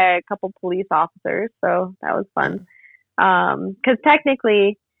vehicle by a couple police officers. So that was fun. 'Cause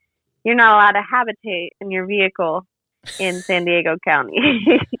technically you're not allowed to habitate in your vehicle in San Diego County.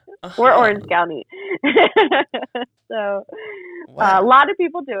 We're Orange County. So a lot of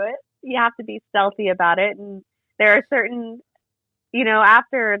people do it. You have to be stealthy about it. And there are certain,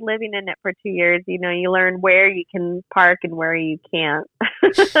 after living in it for 2 years, you learn where you can park and where you can't.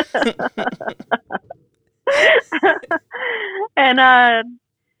 And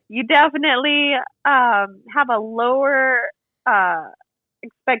you definitely have a lower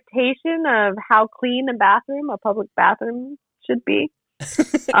expectation of how clean a public bathroom should be.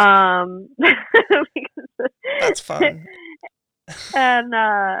 That's fun. And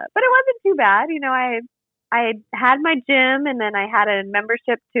but it wasn't too bad. I had my gym, and then I had a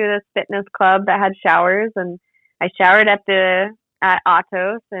membership to this fitness club that had showers, and I showered at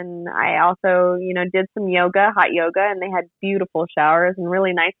Atos, and I also, did some hot yoga, and they had beautiful showers and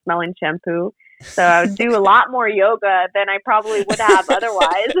really nice smelling shampoo. So I would do a lot more yoga than I probably would have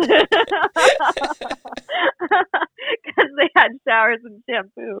otherwise, because they had showers and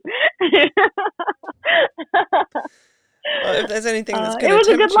shampoo. Well, if there's anything that's going to tempt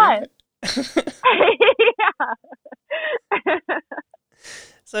you. It was a good life. Yeah.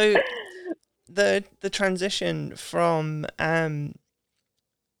 So the transition from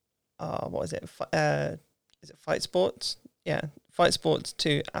what is it? Is it Fight Sports? Yeah, Fight Sports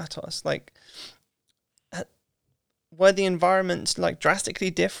to Atos. Like, were the environments like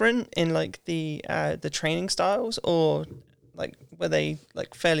drastically different in like the training styles, or like were they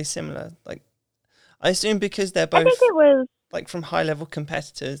like fairly similar? Like, I assume because they're both, I think it was like from high level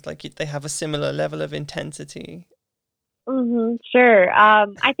competitors, like they have a similar level of intensity. Mm-hmm, sure.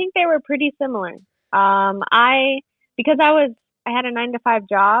 I think they were pretty similar. Because I had a 9-to-5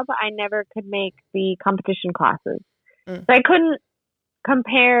 job, I never could make the competition classes. So I couldn't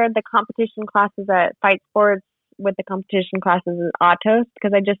compare the competition classes at Fight Sports with the competition classes at Atos,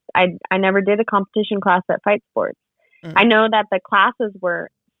 because I never did a competition class at Fight Sports. I know that the classes were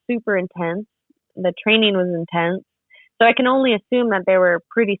super intense. The training was intense. So I can only assume that they were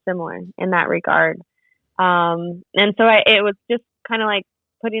pretty similar in that regard. And so it was just kind of like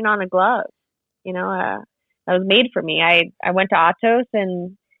putting on a glove, that was made for me. I went to Atos,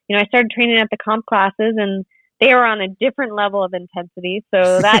 and, I started training at the comp classes, and they were on a different level of intensity.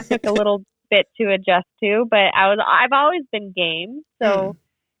 So that took a little bit to adjust to, but I've always been game. So,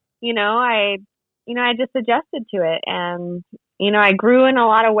 I just adjusted to it, and, I grew in a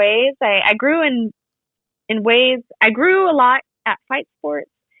lot of ways. I grew in ways, I grew a lot at Fight Sports,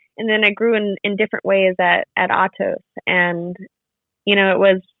 and then I grew in different ways at Atos. And, it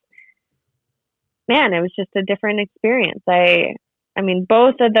was just a different experience. I mean,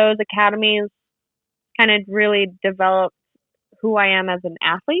 both of those academies kind of really developed who I am as an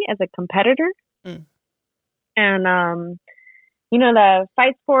athlete, as a competitor. And, The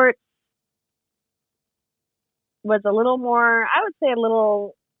fight sport was a little more, I would say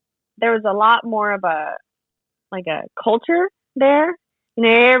there was a lot more of a culture there.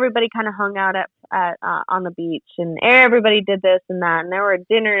 Everybody kind of hung out at on the beach, and everybody did this and that, and there were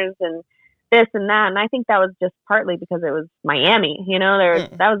dinners and this and that. And I think that was just partly because it was Miami.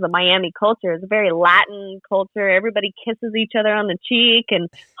 That was the Miami culture. It's a very Latin culture. Everybody kisses each other on the cheek and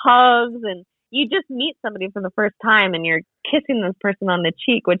hugs, and you just meet somebody for the first time and you're kissing this person on the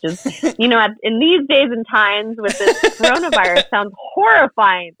cheek, which is, in these days and times with this coronavirus sounds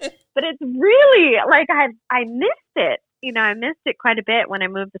horrifying, but it's really like I missed it. I missed it quite a bit when I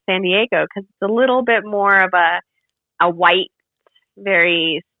moved to San Diego, because it's a little bit more of a white,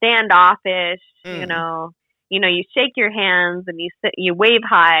 very standoffish, you shake your hands and you wave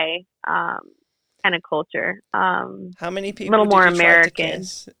high, kind of culture. How many people little did more you American. try to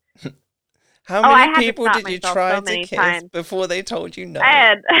kiss? How many people did you try so to kiss times. before they told you no? I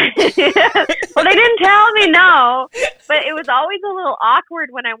had, well, they didn't tell me no, but it was always a little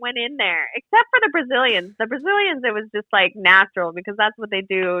awkward when I went in there, except for the Brazilians. The Brazilians, it was just like natural, because that's what they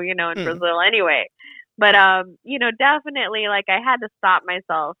do, in Brazil anyway. But, definitely, like, I had to stop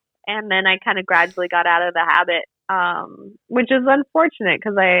myself, and then I kind of gradually got out of the habit, which is unfortunate,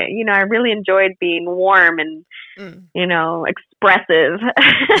 because I really enjoyed being warm and, expressive.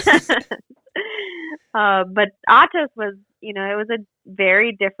 But Atos was, it was a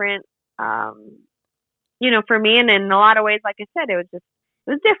very different, for me, and in a lot of ways, like I said, it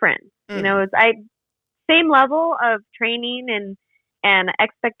was different. It was same level of training and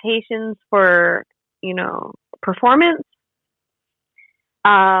expectations for, performance.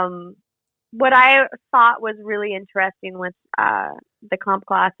 What I thought was really interesting with the comp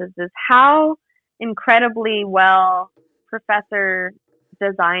classes is how incredibly well Professor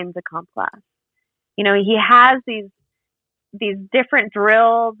designs a comp class. He has these different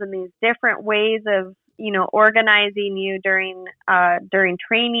drills and these different ways of, organizing you during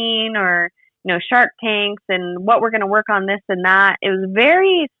training, or, shark tanks, and what we're going to work on, this and that. It was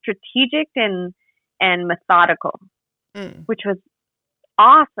very strategic and methodical, which was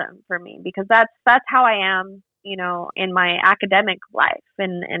awesome for me, because that's how I am, in my academic life,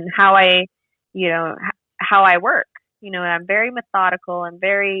 and how I, how I work. I'm very methodical and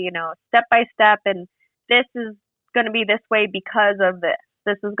very, step by step, and this is going to be this way because of this.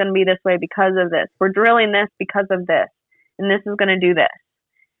 This is going to be this way because of this. We're drilling this because of this, and this is going to do this.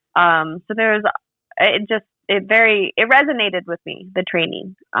 So it resonated with me, the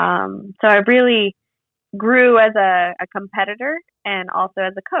training. So I really grew as a competitor and also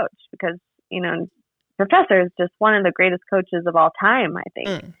as a coach, because, Professor is just one of the greatest coaches of all time, I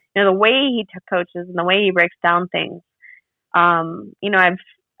think. The way he coaches and the way he breaks down things.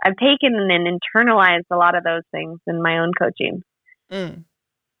 I've taken and internalized a lot of those things in my own coaching.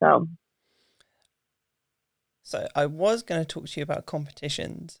 So I was going to talk to you about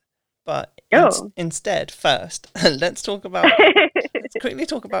competitions, but instead, first, let's quickly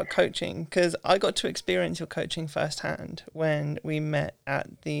talk about coaching, because I got to experience your coaching firsthand when we met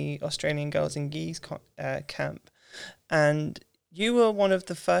at the Australian Girls and Geese camp, and you were one of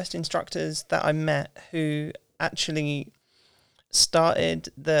the first instructors that I met who actually started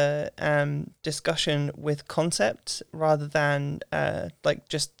the discussion with concepts rather than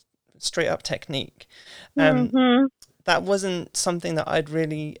just straight up technique. That wasn't something that I'd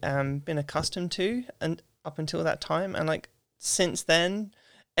really been accustomed to, and up until that time, and since then,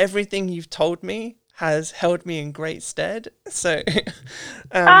 everything you've told me has held me in great stead. So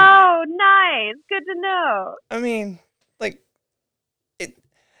oh, nice, good to know. I mean,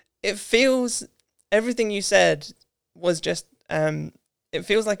 it feels, everything you said was just it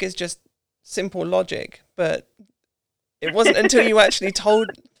feels like it's just simple logic, but it wasn't until you actually until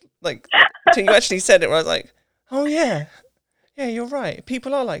you actually said it, where I was like, oh yeah, you're right,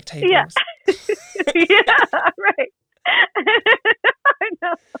 people are like tables. Yeah. Right. I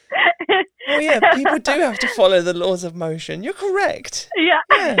know. Oh yeah, people do have to follow the laws of motion. You're correct. Yeah.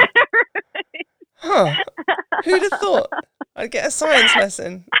 Huh. Who'd have thought I'd get a science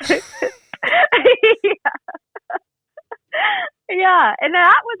lesson? Yeah, and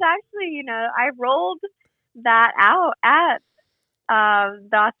that was actually, I rolled that out at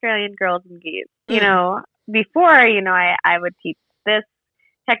the Australian Girls and Geese. Before, I would teach this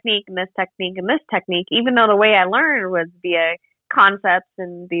technique and this technique and this technique, even though the way I learned was via concepts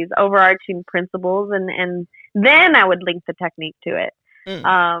and these overarching principles, and then I would link the technique to it.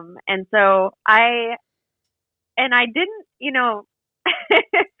 And so I didn't,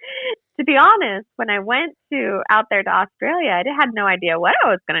 to be honest, when I went out there to Australia, I had no idea what I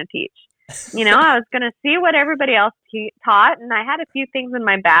was going to teach. I was going to see what everybody else taught, and I had a few things in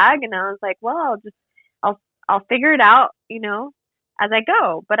my bag, and I was like, well, I'll figure it out, as I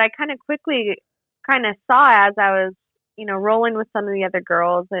go. But I kind of quickly kind of saw as I was, rolling with some of the other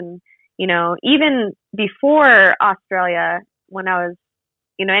girls, and, even before Australia, when I was,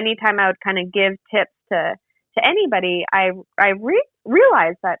 anytime I would kind of give tips to anybody, I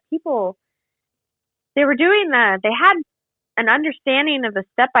realized that people, they were doing they had an understanding of the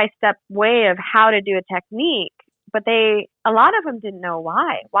step-by-step way of how to do a technique, but a lot of them didn't know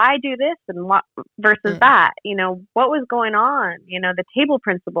why do this and what versus that, what was going on, the table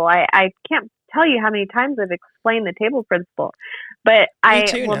principle. I can't tell you how many times I've explained the table principle, but I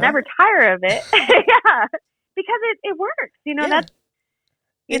will never tire of it. Yeah, because it works, that's,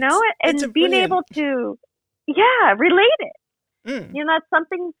 and being able to, relate it. That's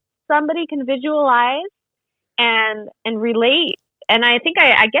something somebody can visualize and relate. And I think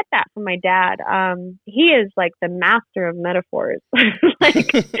I get that from my dad. He is like the master of metaphors.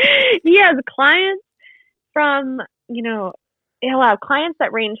 Like, he has clients from, he'll have clients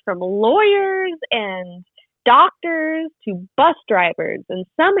that range from lawyers and doctors to bus drivers. And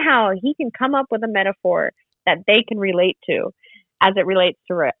somehow he can come up with a metaphor that they can relate to as it relates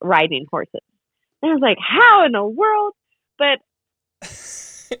to riding horses. And I was like, how in the world? But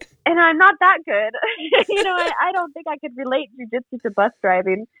and I'm not that good. I don't think I could relate jujitsu to bus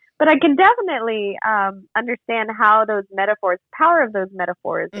driving, but I can definitely understand how those metaphors, power of those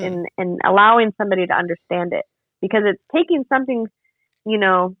metaphors in allowing somebody to understand it, because it's taking something,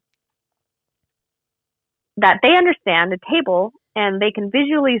 that they understand, a table, and they can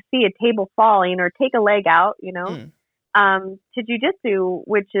visually see a table falling or take a leg out, to jujitsu,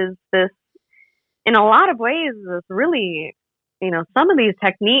 which is this, in a lot of ways, this really, some of these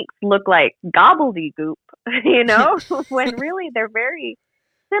techniques look like gobbledygook, when really they're very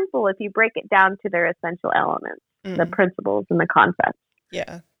simple if you break it down to their essential elements, the principles and the concepts.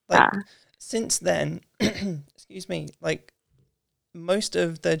 Yeah. Since then, excuse me, like most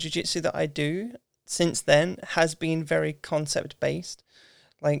of the jiu-jitsu that I do since then has been very concept based.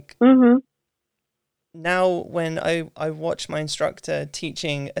 Like now when I watch my instructor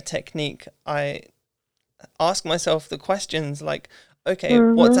teaching a technique, I ask myself the questions like, okay,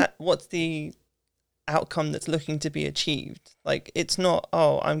 what's the outcome that's looking to be achieved? Like, it's not,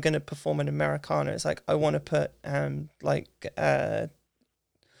 I'm going to perform an Americana. It's like, I want to put I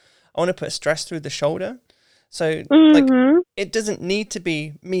want to put stress through the shoulder. So like, it doesn't need to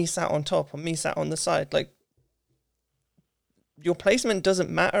be me sat on top or me sat on the side. Like, your placement doesn't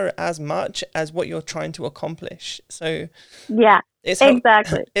matter as much as what you're trying to accomplish. So yeah,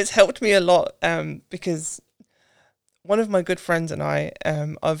 exactly. It's helped me a lot because one of my good friends and I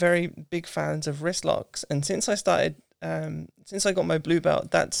are very big fans of wrist locks. And since I got my blue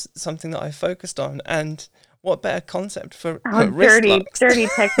belt, that's something that I focused on. And what better concept for wrist locks? Dirty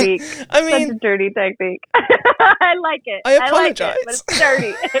technique. I mean, such a dirty technique. I like it. I apologize. But it's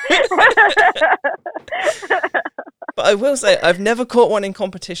dirty. But I will say, I've never caught one in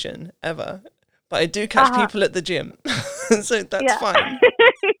competition ever. But I do catch people at the gym. So that's fine.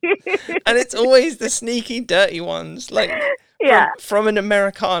 And it's always the sneaky, dirty ones, like from an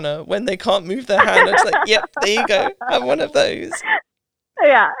Americana, when they can't move their hand. It's like, yep, there you go. Have one of those.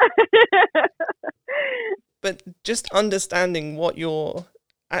 Yeah. But just understanding what you're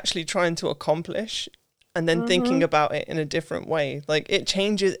actually trying to accomplish and then thinking about it in a different way. Like, it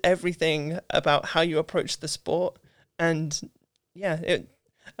changes everything about how you approach the sport. And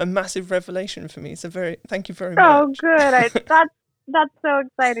a massive revelation for me. So thank you very much. Oh, good. That's so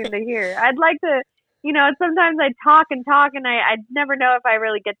exciting to hear. I'd like to, sometimes I talk and I never know if I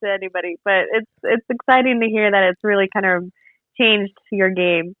really get to anybody, but it's exciting to hear that it's really kind of changed your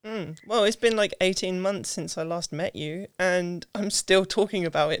game. Well, it's been like 18 months since I last met you, and I'm still talking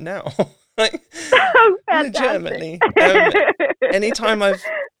about it now. Like, legitimately. Anytime I've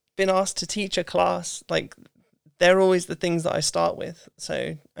been asked to teach a class, like, they're always the things that I start with.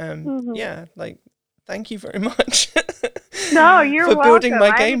 So, like, thank you very much. No, you're for welcome. building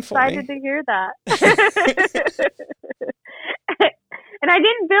my game for me. I'm excited to hear that. And I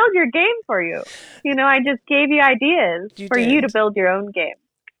didn't build your game for you. I just gave you ideas you to build your own game.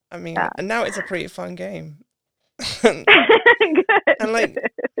 I mean, and now it's a pretty fun game. Good. And like,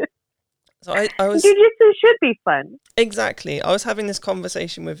 so I was. Jiu-jitsu should be fun. Exactly. I was having this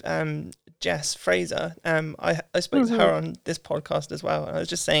conversation with Jess Fraser. I spoke to her on this podcast as well, and I was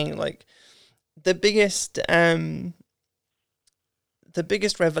just saying, like, the biggest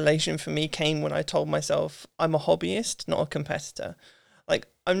revelation for me came when I told myself I'm a hobbyist, not a competitor. Like,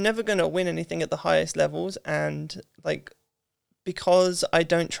 I'm never going to win anything at the highest levels, and like, because I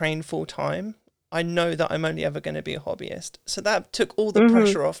don't train full time, I know that I'm only ever going to be a hobbyist. So that took all the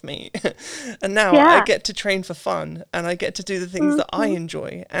pressure off me. And now I get to train for fun, and I get to do the things that I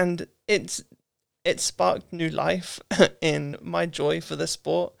enjoy. And it sparked new life in my joy for the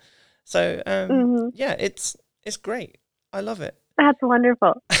sport. So yeah, it's great. I love it. That's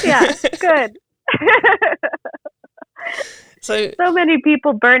wonderful. Yeah, good. So many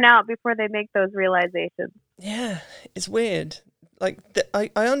people burn out before they make those realizations. Yeah, it's weird. Like, I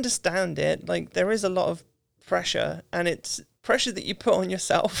understand it. Like, there is a lot of pressure, and it's pressure that you put on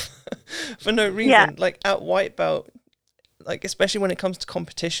yourself for no reason. Yeah. Like, at white belt, like, especially when it comes to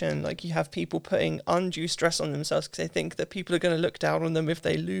competition, like, you have people putting undue stress on themselves because they think that people are going to look down on them if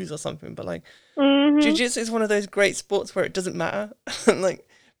they lose or something. But, like, jiu-jitsu is one of those great sports where it doesn't matter. Like,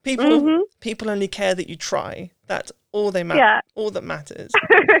 people only care that you try. That's all they matter. Yeah. All that matters.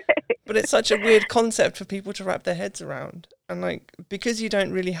 But it's such a weird concept for people to wrap their heads around. And, like, because you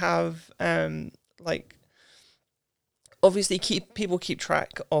don't really have, like, obviously people keep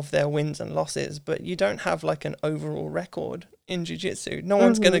track of their wins and losses, but you don't have, like, an overall record in jiu-jitsu. No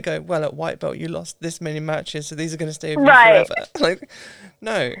one's going to go, well, at white belt you lost this many matches, so these are going to stay with you forever. Like,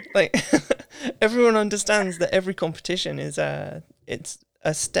 no. Like, everyone understands that every competition is it's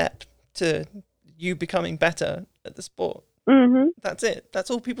a step to you becoming better at the sport. That's it.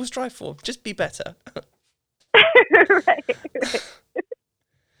 That's all people strive for. Just be better. Right.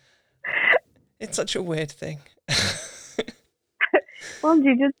 It's such a weird thing. Well,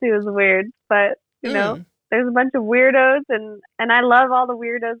 jiu-jitsu is weird, but you know, there's a bunch of weirdos, and I love all the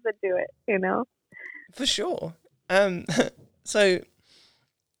weirdos that do it. You know, for sure. So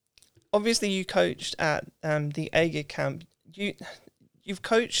obviously you coached at the AGIG camp. You've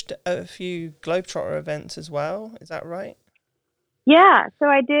coached a few Globetrotter events as well. Is that right? Yeah, so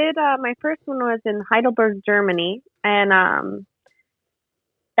I did. My first one was in Heidelberg, Germany, and I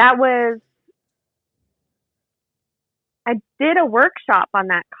did a workshop on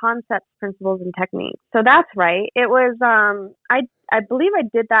that, concepts, principles, and techniques. So that's right. It was I believe I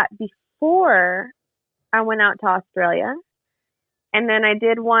did that before I went out to Australia, and then I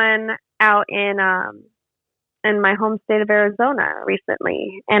did one out in my home state of Arizona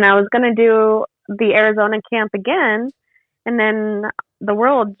recently, and I was going to do the Arizona camp again. And then the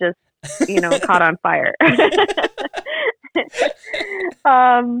world just, caught on fire.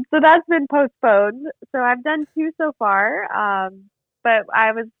 So that's been postponed. So I've done 2 so far. But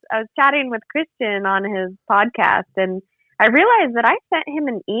I was chatting with Christian on his podcast, and I realized that I sent him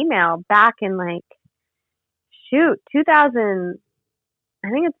an email back in 2000. I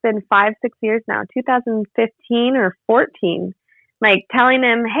think it's been 5-6 years now, 2015 or 14, like telling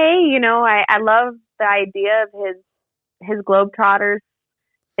him, hey, I love the idea of his Globetrotters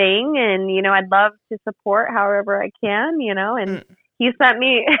thing, and I'd love to support however I can, and he sent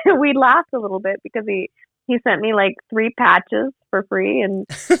me we laughed a little bit because he sent me 3 patches for free, and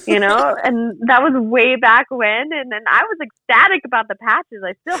and that was way back when, and then I was ecstatic about the patches.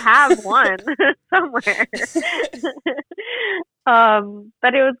 I still have one somewhere.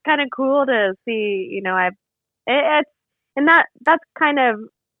 But it was kind of cool to see, that's kind of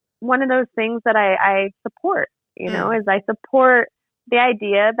one of those things that I support. Is I support the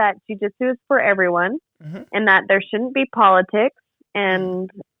idea that jiu-jitsu is for everyone, and that there shouldn't be politics,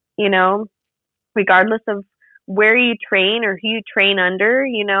 and regardless of where you train or who you train under,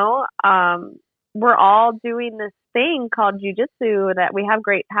 we're all doing this thing called jiu-jitsu that we have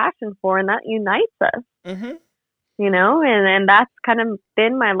great passion for, and that unites us. And that's kind of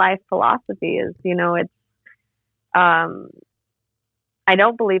been my life philosophy is, it's I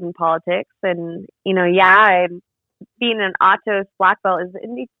don't believe in politics, and being an Atos black belt is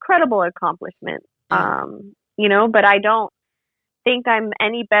an incredible accomplishment. But I don't think I'm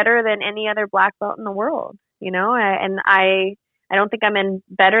any better than any other black belt in the world. I don't think I'm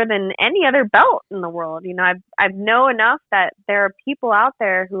better than any other belt in the world. I've know enough that there are people out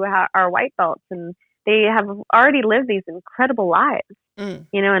there who are white belts, and they have already lived these incredible lives. And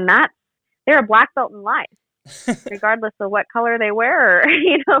they're a black belt in life. Regardless of what color they wear,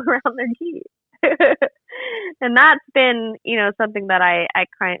 around their gi. And that's been, something that I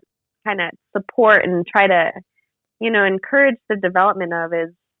kind of support and try to, encourage the development of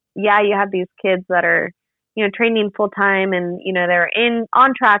is, you have these kids that are, training full time, and, they're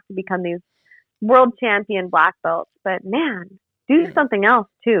on track to become these world champion black belts. But man, do something else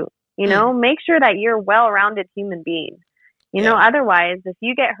too, make sure that you're a well-rounded human being. Otherwise, if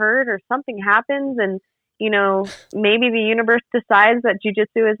you get hurt or something happens, and maybe the universe decides that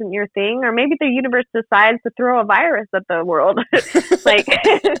jiu-jitsu isn't your thing, or maybe the universe decides to throw a virus at the world.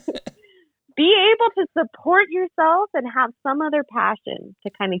 be able to support yourself and have some other passion to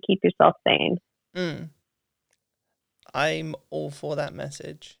kind of keep yourself sane. Mm. I'm all for that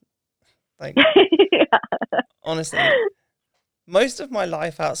message. Like, honestly, most of my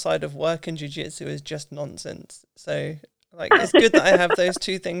life outside of work and jiu-jitsu is just nonsense. So, like, it's good that I have those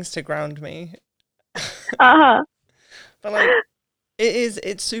two things to ground me. Uh-huh. But, like,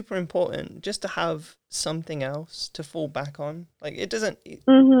 it's super important just to have something else to fall back on. Like, it doesn't,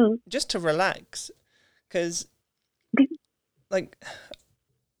 just to relax. Because, like,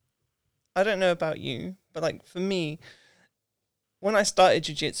 I don't know about you, but, like, for me, when I started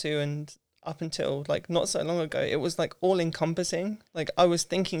jiu-jitsu and up until like not so long ago, it was like all encompassing. Like I was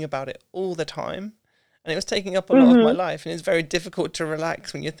thinking about it all the time and it was taking up a lot of my life, and it's very difficult to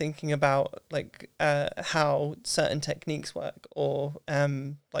relax when you're thinking about like how certain techniques work, or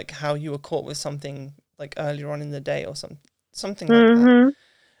like how you were caught with something like earlier on in the day or something like that.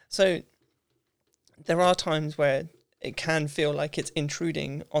 So there are times where it can feel like it's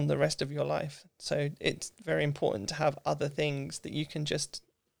intruding on the rest of your life. So it's very important to have other things that you can just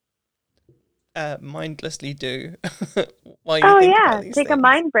mindlessly do while you think about these take things. a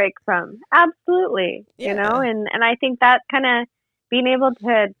mind break from. Absolutely. Yeah. You know, and I think that kind of being able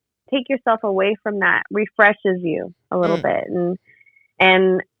to take yourself away from that refreshes you a little bit.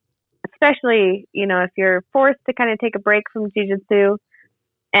 And especially, you know, if you're forced to kind of take a break from jiu-jitsu,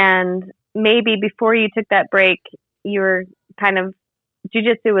 and maybe before you took that break, you were kind of,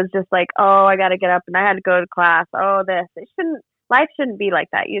 jiu-jitsu was just like, oh, I got to get up and I had to go to class. Oh, life shouldn't be like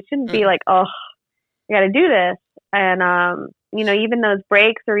that. You shouldn't be like, oh, I got to do this. And, you know, even those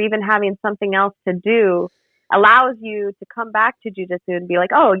breaks or even having something else to do allows you to come back to jiu-jitsu and be like,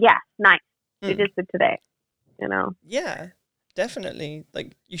 oh, yeah, nice. Jiu-jitsu today, you know? Yeah, definitely.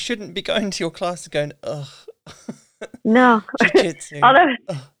 Like, you shouldn't be going to your class going, ugh. No. Jiu-jitsu. Although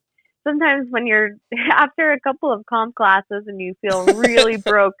sometimes when you're after a couple of comp classes and you feel really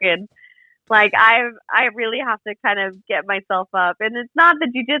broken, like I really have to kind of get myself up. And it's not the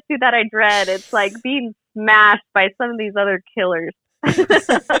jiu-jitsu that I dread. It's like being smashed by some of these other killers. It's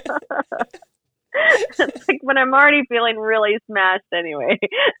like when I'm already feeling really smashed anyway.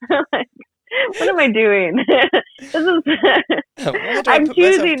 Like, what am I doing? I'm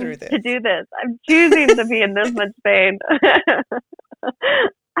choosing to do this. I'm choosing to be in this much pain.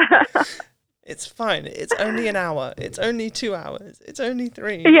 It's fine. It's only an hour. It's only 2 hours. It's only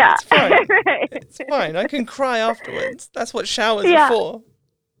 3. Yeah. It's fine. Right. It's fine. I can cry afterwards. That's what showers are for.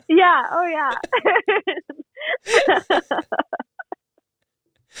 Yeah. Oh, yeah.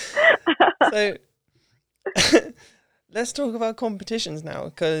 So let's talk about competitions now,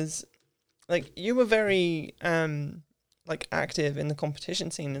 because like you were very like active in the competition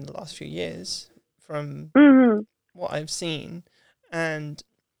scene in the last few years from what I've seen. And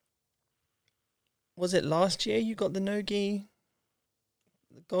was it last year you got the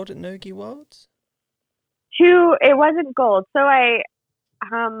gold at Nogi Worlds? It wasn't gold. So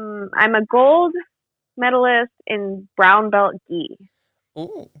I'm a gold medalist in brown belt gi.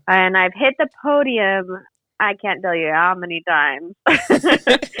 Ooh. And I've hit the podium, I can't tell you how many times.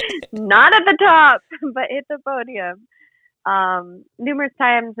 Not at the top, but hit the podium. Numerous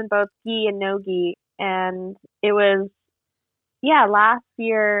times in both gi and no gi. And it was, last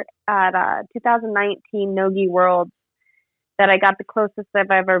year at 2019 Nogi Worlds that I got the closest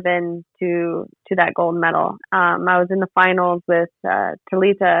I've ever been to that gold medal. I was in the finals with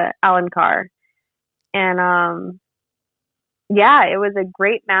Talita Alankar. And it was a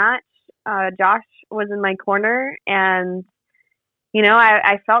great match. Josh was in my corner, and you know,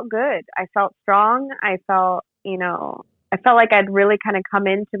 I felt good. I felt strong. I felt like I'd really kind of come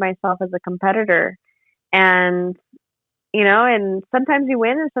into myself as a competitor. And you know, and sometimes you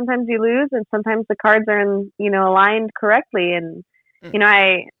win and sometimes you lose, and sometimes the cards are aligned correctly. And you know,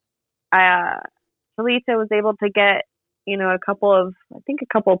 Talita was able to get a couple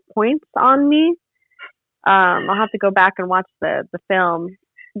of points on me. I'll have to go back and watch the film,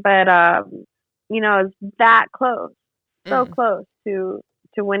 but you know, it was that close, so close to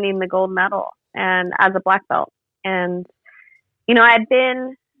winning the gold medal, and as a black belt. And you know, I had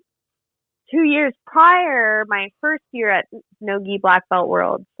been 2 years prior, my first year at Nogi Black Belt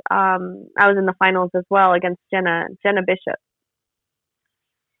Worlds. I was in the finals as well against Jenna Bishop.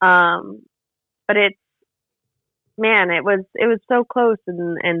 But it was so close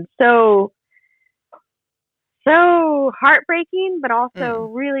and so heartbreaking, but also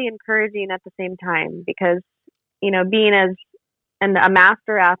really encouraging at the same time, because, you know, being a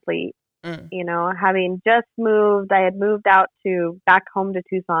master athlete, you know, having just moved, I had moved back home to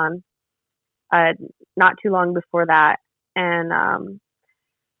Tucson, not too long before that. And,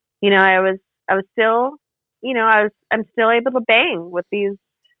 you know, I was was still, I'm still able to bang with these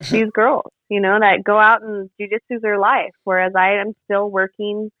girls, that go out and jujitsu's their life, whereas I am still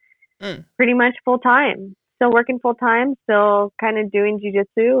working pretty much full time. Still working full time, still kind of doing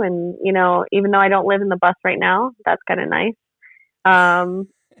jujitsu, and even though I don't live in the bus right now, that's kind of nice.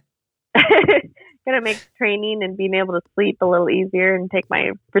 Gonna make training and being able to sleep a little easier and take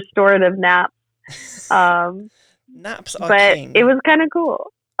my restorative naps. Naps are but king. It was kind of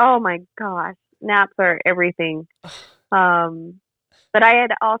cool. Oh my gosh, naps are everything. But I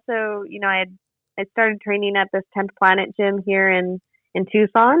had also, I started training at this 10th Planet gym here in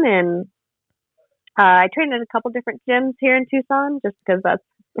Tucson, and I trained at a couple different gyms here in Tucson just because that's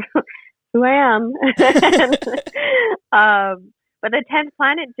who I am. But the 10th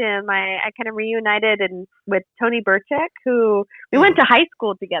Planet gym, I kind of reunited with Tony Burchek, who we went to high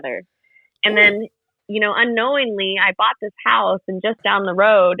school together. And then, unknowingly, I bought this house, and just down the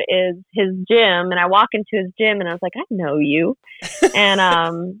road is his gym. And I walk into his gym, and I was like, I know you.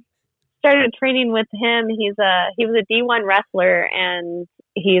 And started training with him. He was a D1 wrestler, and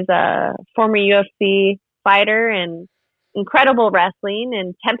he's a former UFC fighter, and incredible wrestling,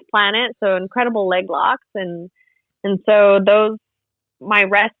 and 10th Planet, so incredible leg locks. And so my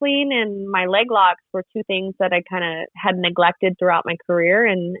wrestling and my leg locks were two things that I kind of had neglected throughout my career.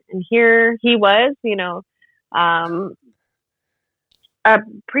 And here he was, a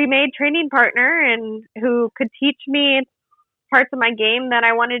pre-made training partner, and who could teach me parts of my game that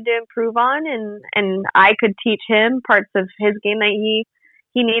I wanted to improve on, and I could teach him parts of his game that he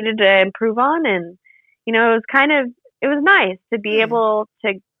needed to improve on. And it was nice to be able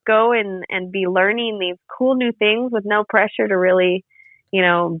to go and be learning these cool new things with no pressure to really be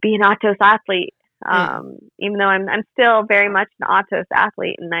an Atos athlete. Even though I'm still very much an Atos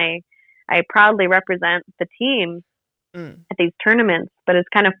athlete, and I proudly represent the team at these tournaments. But it's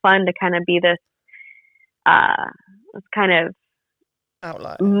kind of fun to kind of be this kind of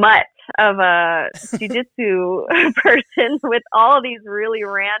outlier mutt of a jiu-jitsu person with all of these really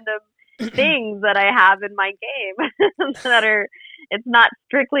random things that I have in my game that are, it's not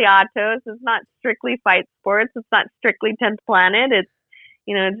strictly Atos, it's not strictly fight sports, it's not strictly 10th Planet, it's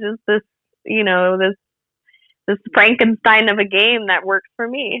it's just this Frankenstein of a game that works for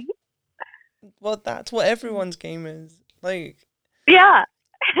me. Well, that's what everyone's game is. Like, yeah.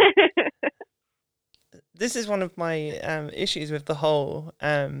 This is one of my issues with the whole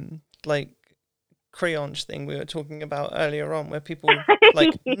creonge thing we were talking about earlier on, where people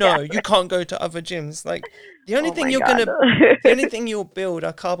no, you can't go to other gyms. Like, the only thing the only thing you'll build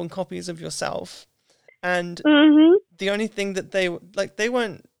are carbon copies of yourself, and the only thing that they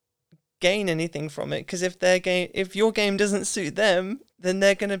won't gain anything from it, because if your game doesn't suit them, then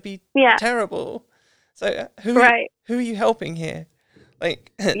they're going to be terrible. So who are you helping here?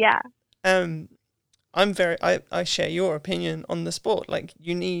 Like, I share your opinion on the sport. Like,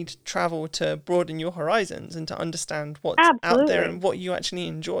 you need travel to broaden your horizons and to understand what's out there and what you actually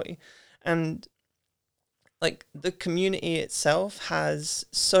enjoy. And like, the community itself has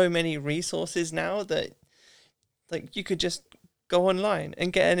so many resources now that like you could just go online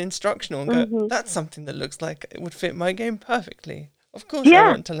and get an instructional and go, that's something that looks like it would fit my game perfectly. Of course I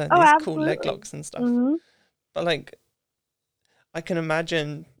want to learn these cool leg locks and stuff. But like, I can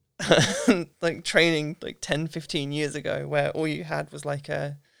imagine like training like 10, 15 years ago, where all you had was like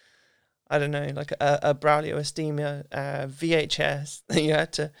a Braulio Estima VHS that you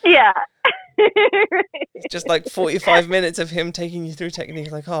had to it's just like 45 minutes of him taking you through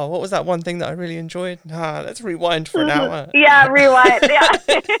technique, like, oh, what was that one thing that I really enjoyed? Let's rewind for an hour. Rewind.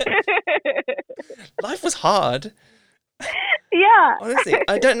 Life was hard. Honestly,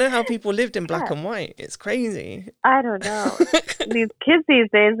 I don't know how people lived in black and white. It's crazy. I don't know. These kids these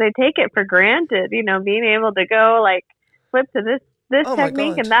days, they take it for granted, being able to go like flip to this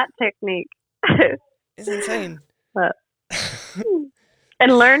technique and that technique. It's insane.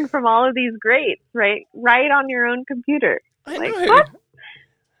 And learn from all of these greats, right on your own computer. I know. What?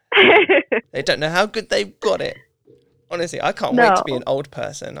 They don't know how good they've got it. Honestly, I can't wait to be an old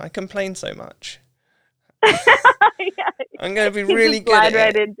person. I complain so much. I'm going to be really good at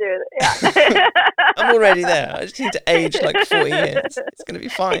right it. Into it. Yeah. I'm already there. I just need to age like 40 years. It's going to be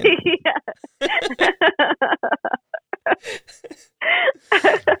fine.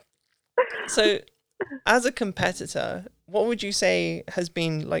 So, as a competitor, what would you say has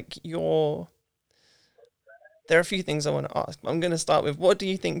been like your... There are a few things I want to ask. I'm going to start with, what do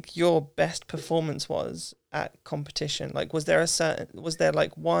you think your best performance was at competition? Like, was there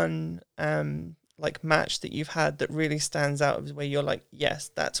like one like match that you've had that really stands out, where you're like, yes,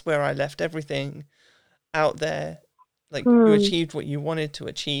 that's where I left everything out there, like you achieved what you wanted to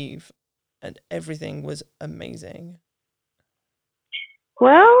achieve, and everything was amazing?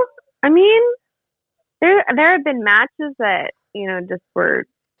 Well, I mean, there have been matches that, just were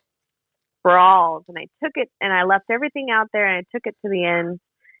brawls, and I took it and I left everything out there and I took it to the end.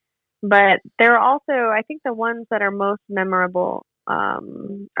 But there are also, I think, the ones that are most memorable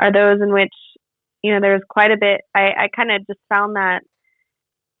are those in which, there's quite a bit. I kind of just found that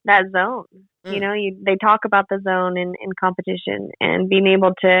zone. They talk about the zone in competition, and being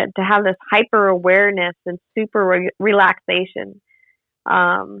able to have this hyper awareness and super relaxation.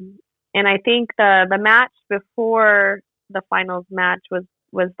 And I think the match before the finals match was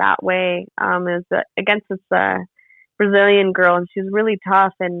that way. It was against this Brazilian girl, and she was really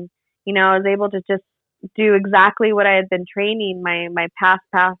tough. And I was able to just do exactly what I had been training my path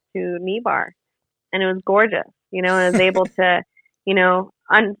to knee bar, and it was gorgeous. And I was able to,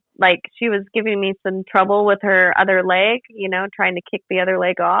 like, she was giving me some trouble with her other leg, trying to kick the other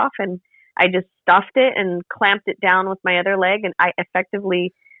leg off, and I just stuffed it and clamped it down with my other leg, and I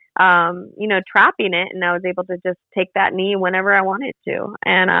effectively, trapping it, and I was able to just take that knee whenever I wanted to.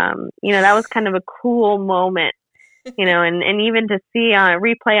 And that was kind of a cool moment, and even to see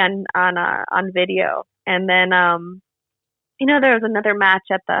replay on video. And then there was another match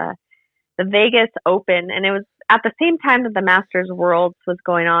at the Vegas Open, and it was at the same time that the Masters Worlds was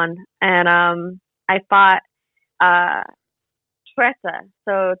going on. And I fought Tressa,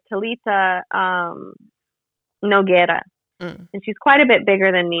 so Talita Nogueira, and she's quite a bit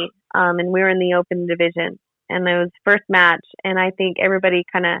bigger than me. And we were in the open division, and it was first match. And I think everybody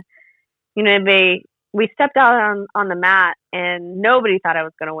kind of, we stepped out on the mat, and nobody thought I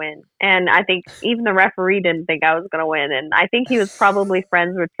was going to win. And I think even the referee didn't think I was going to win. And I think he was probably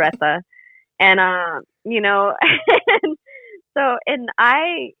friends with Tressa. And, and so, and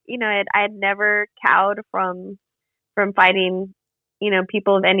I had never cowed from fighting,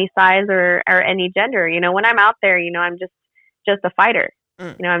 people of any size or any gender. When I'm out there, I'm just a fighter.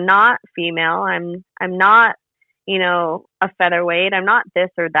 I'm not female. I'm not, a featherweight. I'm not this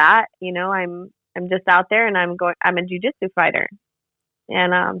or that. I'm just out there, and I'm a jiu-jitsu fighter.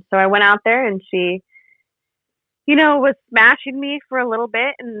 And so I went out there, and she, was smashing me for a little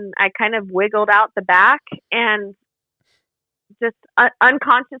bit, and I kind of wiggled out the back and just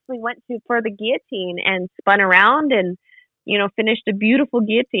unconsciously went for the guillotine and spun around and, finished a beautiful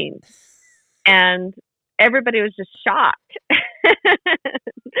guillotine. And everybody was just shocked.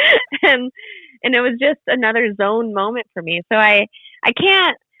 and it was just another zone moment for me. So I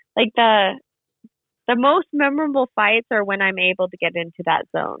can't, like, the most memorable fights are when I'm able to get into that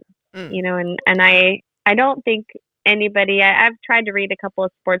zone, and I don't think anybody, I've tried to read a couple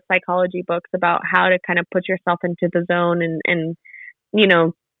of sports psychology books about how to kind of put yourself into the zone and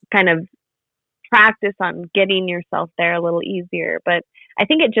kind of practice on getting yourself there a little easier. But I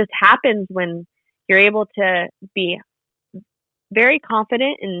think it just happens when you're able to be very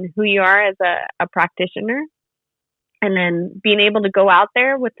confident in who you are as a practitioner, and then being able to go out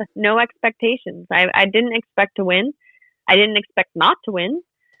there with no expectations. I didn't expect to win. I didn't expect not to win,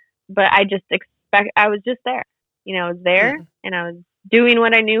 but I was just there. I was there, and I was doing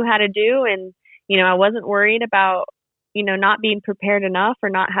what I knew how to do. And, I wasn't worried about, not being prepared enough or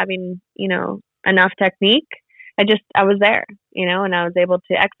not having, enough technique. I was there, and I was able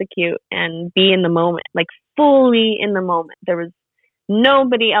to execute and be in the moment, like fully in the moment. There was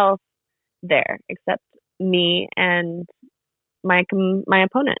nobody else there except me and my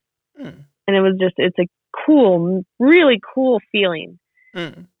opponent. And it's a cool, really cool feeling.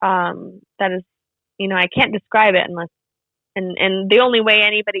 That is, I can't describe it unless, and the only way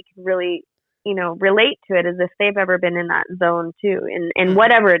anybody can really, relate to it is if they've ever been in that zone too, in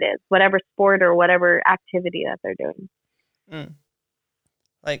whatever it is, whatever sport or whatever activity that they're doing.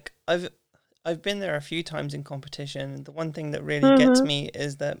 Like I've been there a few times in competition. The one thing that really gets me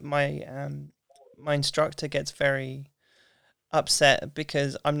is that my instructor gets very upset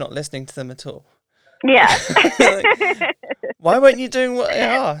because I'm not listening to them at all. Yeah. Like, why weren't you doing what I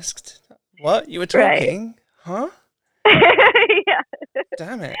asked? What? You were talking? Right. Huh? Yeah.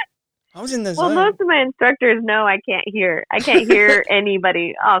 Damn it. I was in the zone. Well, most of my instructors know I can't hear. I can't hear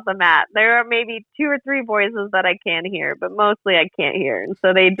anybody off the mat. There are maybe 2 or 3 voices that I can hear, but mostly I can't hear. And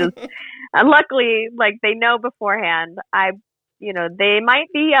so they just, luckily, like, they know beforehand. They might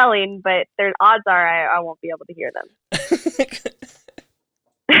be yelling, but there's odds are I won't be able to hear them.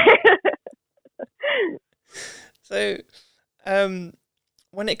 So,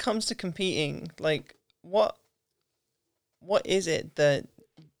 when it comes to competing, like, what is it that,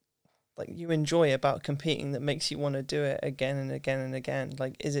 like, you enjoy about competing that makes you want to do it again and again and again?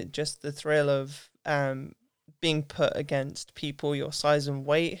 Like, is it just the thrill of being put against people your size and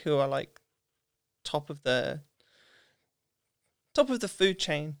weight who are, like, top of the food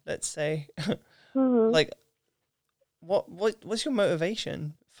chain, let's say. Mhm. Like, what's your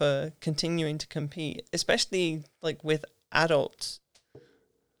motivation for continuing to compete, especially like with adults?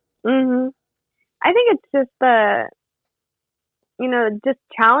 Mhm. I think it's just just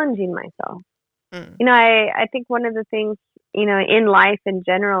challenging myself. Mm, I think one of the things, in life in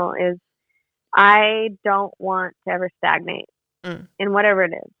general is I don't want to ever stagnate mm, in whatever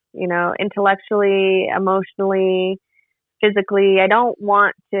it is, intellectually, emotionally, physically. I don't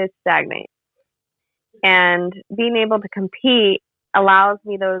want to stagnate. And being able to compete allows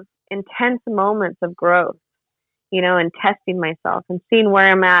me those intense moments of growth, and testing myself and seeing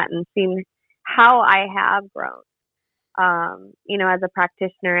where I'm at and seeing how I have grown, as a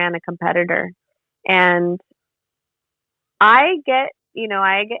practitioner and a competitor. And I get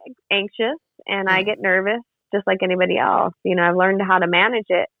anxious and I mm. get nervous just like anybody else. I've learned how to manage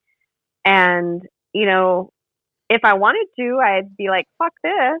it. And, if I wanted to, I'd be like, fuck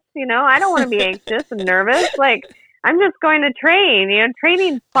this. I don't want to be anxious and nervous. Like, I'm just going to train.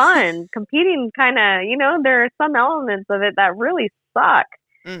 Training's fun. Competing kind of, there are some elements of it that really suck.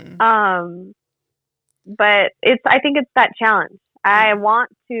 Mm, Um, but I think it's that challenge. I mm, want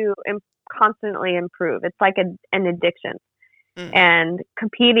to constantly improve. It's like an addiction, mm, and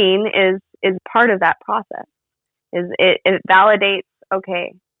competing is part of that process. It validates,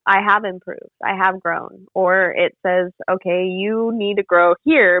 okay, I have improved, I have grown, or it says, okay, you need to grow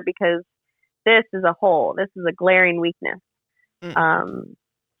here because this is a hole, this is a glaring weakness. mm. Um,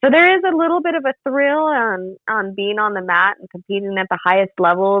 so there is a little bit of a thrill on being on the mat and competing at the highest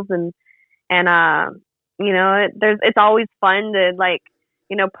levels, and it's always fun to like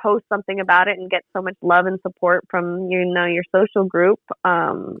post something about it and get so much love and support from your social group.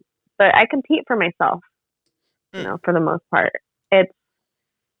 But I compete for myself, Mm. for the most part. It's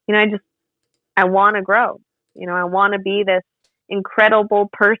I want to grow. I want to be this incredible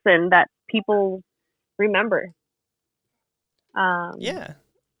person that people remember. Um, Yeah,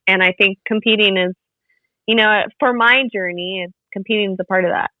 and I think competing is, for my journey, competing is a part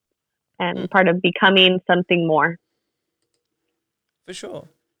of that and mm, part of becoming something more. for sure.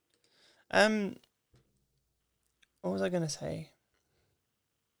 Um, what was I gonna say?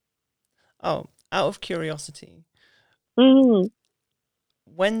 Oh, out of curiosity, Mm-hmm.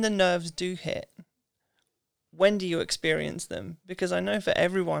 when the nerves do hit, when do you experience them? Because I know for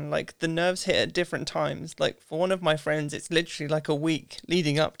everyone, like the nerves hit at different times. Like for one of my friends, it's literally like a week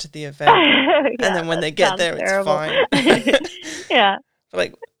leading up to the event, and Yeah, then when that they get sounds there, it's terrible. fine. Yeah.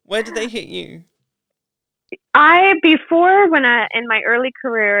 Like, where do they hit you? Before, when in my early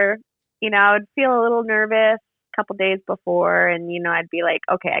career, I would feel a little nervous a couple days before, and I'd be like,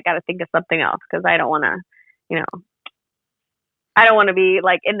 okay, I got to think of something else because you know, I don't want to be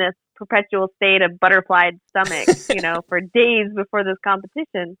like in this perpetual state of butterflied stomach, for days before this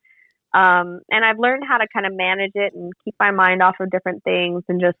competition. And I've learned how to kind of manage it and keep my mind off of different things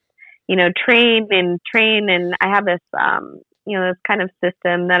and just, train and train. And I have this, this kind of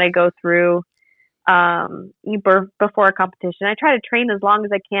system that I go through before a competition. I try to train as long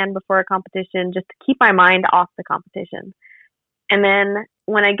as I can before a competition just to keep my mind off the competition. And then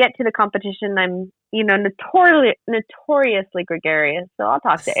when I get to the competition, I'm, notoriously gregarious. So I'll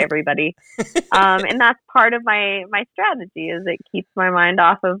talk to everybody. And that's part of my strategy is it keeps my mind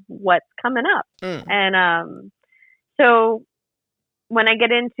off of what's coming up. Mm, And so when I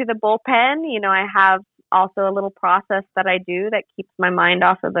get into the bullpen, I have also a little process that I do that keeps my mind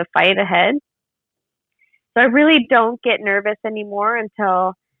off of the fight ahead. So I really don't get nervous anymore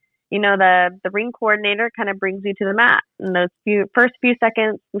until the ring coordinator kind of brings you to the mat in those first few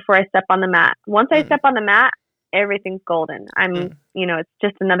seconds before I step on the mat. Once I mm, step on the mat, everything's golden. mm, It's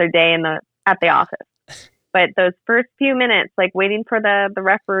just another day at the office. But those first few minutes, like waiting for the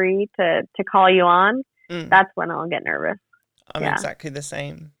referee to call you on, mm. that's when I'll get nervous. I'm Yeah, exactly the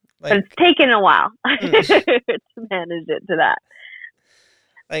same. but it's taken a while Mm, to manage it to that.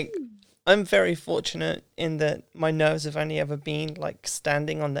 like I'm very fortunate in that my nerves have only ever been like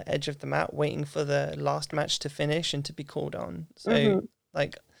standing on the edge of the mat waiting for the last match to finish and to be called on. So Mhm.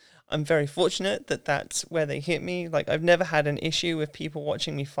 like I'm very fortunate that that's where they hit me. Like I've never had an issue with people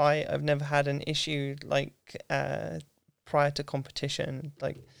watching me fight. I've never had an issue like prior to competition.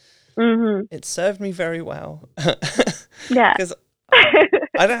 Like Mhm. it served me very well Yeah. because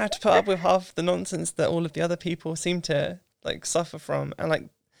I don't have to put up with half the nonsense that all of the other people seem to like suffer from. And like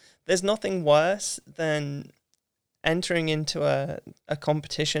there's nothing worse than entering into a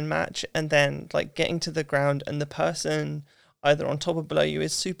competition match and then like getting to the ground and the person either on top or below you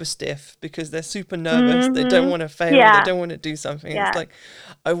is super stiff because they're super nervous. They don't want to fail. Yeah. They don't want to do something. Yeah. It's like,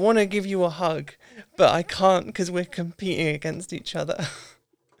 I want to give you a hug, but I can't because we're competing against each other.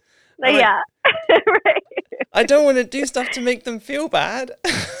 Yeah. Right. I don't want to do stuff to make them feel bad.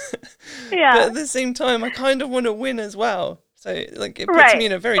 Yeah. But at the same time, I kind of want to win as well. So like it puts Right. me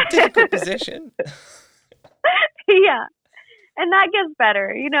in a very difficult position. Yeah. And that gets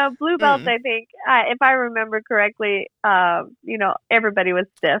better. You know, blue belts, I think, if I remember correctly, you know, everybody was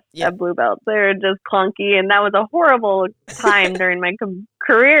stiff at blue belts. They were just clunky. And that was a horrible time during my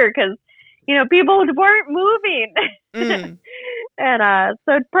career because, you know, people weren't moving. And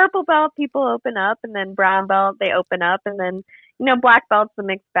so purple belt, people open up. And then brown belt, they open up. And then, you know, black belt's a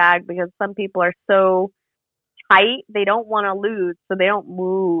mixed bag because some people are so tight, they don't want to lose. So they don't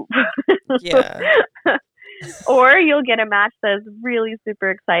move. Yeah. Or you'll get a match that's really super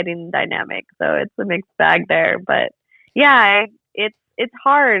exciting and dynamic. So it's a mixed bag there. But yeah, it's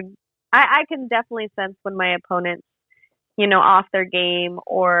hard. I can definitely sense when my opponent's, you know, off their game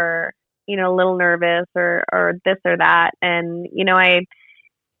or, you know, a little nervous or this or that. And, you know, I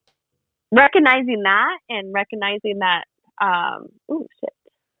recognizing that and recognizing that, oh shit.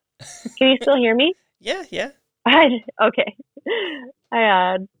 Can you still hear me? Yeah. Okay.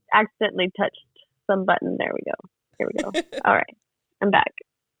 I accidentally touched some button. There we go. Here we go. All right. I'm back.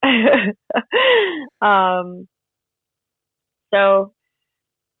 So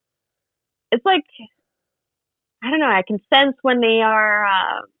it's like, I don't know, I can sense when they are,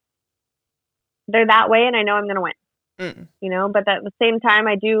 they're that way and I know I'm going to win, you know, but at the same time,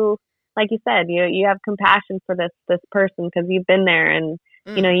 I do, like you said, you have compassion for this person because you've been there and,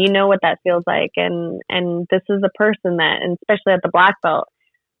 you know what that feels like. And this is a person that, and especially at the black belt,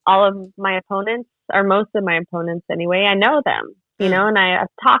 all of my opponents, or most of my opponents anyway, I know them, you know, and I've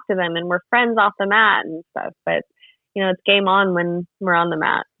talked to them and we're friends off the mat and stuff, but, you know, it's game on when we're on the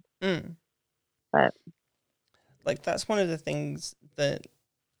mat. But like, that's one of the things that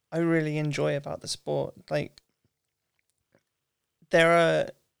I really enjoy about the sport. Like, I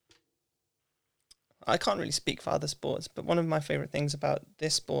can't really speak for other sports, but one of my favorite things about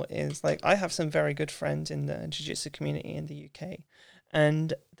this sport is, like, I have some very good friends in the jiu-jitsu community in the UK.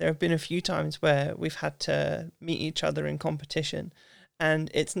 And there have been a few times where we've had to meet each other in competition. And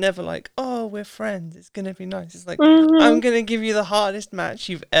it's never like, oh, we're friends, it's going to be nice. It's like, I'm going to give you the hardest match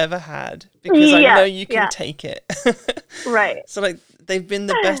you've ever had because I know you can take it. Right. So, like, they've been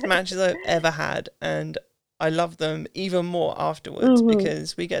the best matches I've ever had. And I love them even more afterwards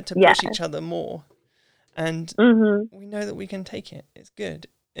because we get to push each other more. And we know that we can take it. It's good.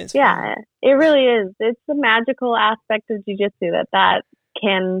 It's fun. It really is. It's the magical aspect of jiu-jitsu that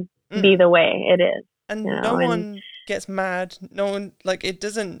can be the way it is. And no one gets mad. No one, like, it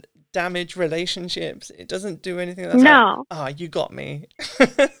doesn't damage relationships. It doesn't do anything that's like, you got me.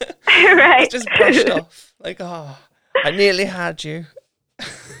 Right. It's just brushed off. Like, I nearly had you.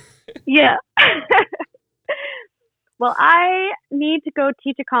 Yeah. Well, I need to go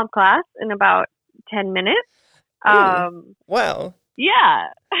teach a comp class in about 10 minutes. Well. Yeah.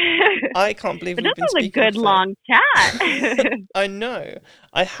 I can't believe we've been speaking. This was a good long chat. I know.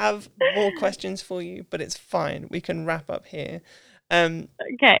 I have more questions for you, but it's fine. We can wrap up here.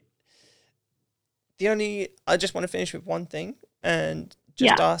 Okay. I just want to finish with one thing and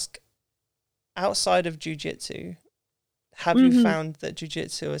just ask, outside of jiu-jitsu, have you found that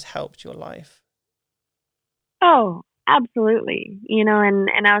jiu-jitsu has helped your life? Oh, absolutely. You know,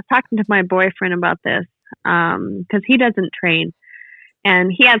 and I was talking to my boyfriend about this because he doesn't train.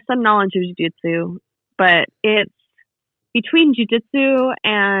 And he has some knowledge of jiu-jitsu, but it's between jiu-jitsu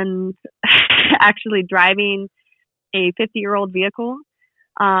and actually driving a 50-year-old vehicle.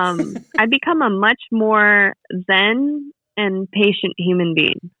 I've become a much more zen and patient human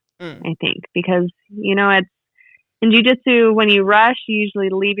being, I think, because, you know, in jiu-jitsu, when you rush, you usually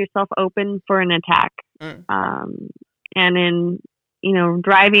leave yourself open for an attack. And in, you know,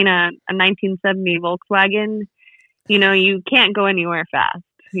 driving a 1970 Volkswagen, you know, you can't go anywhere fast,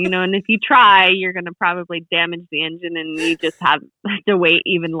 you know, and if you try, you're going to probably damage the engine and you just have to wait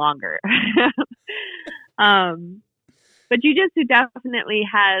even longer. But jiu-jitsu definitely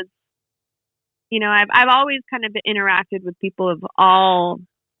has, you know, I've always kind of interacted with people of all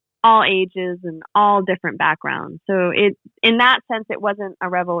ages and all different backgrounds. So in that sense, it wasn't a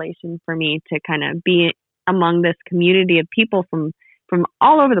revelation for me to kind of be among this community of people from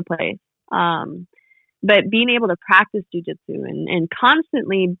all over the place. But being able to practice jiu-jitsu and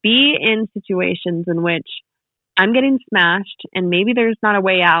constantly be in situations in which I'm getting smashed and maybe there's not a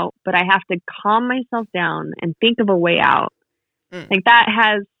way out, but I have to calm myself down and think of a way out. Like that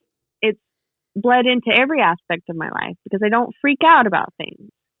bled into every aspect of my life because I don't freak out about things.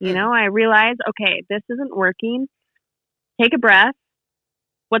 You Mm. know, I realize, okay, this isn't working. Take a breath.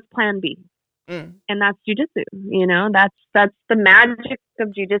 What's plan B? Mm. And that's jujitsu. You know, that's the magic of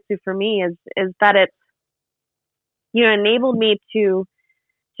jujitsu for me is that it's, you know, enabled me to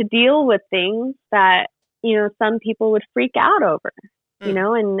deal with things that, you know, some people would freak out over, you Mm.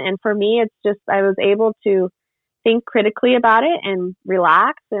 know, and for me, it's just, I was able to think critically about it and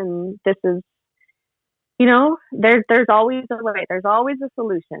relax. And this is, you know, there's always a way. There's always a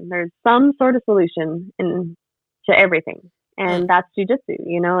solution. There's some sort of solution to everything. Mm. And that's jujitsu,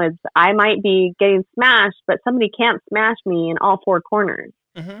 you know, is I might be getting smashed, but somebody can't smash me in all four corners.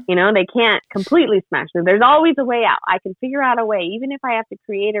 Mm-hmm. You know, they can't completely smash me. There's always a way out. I can figure out a way, even if I have to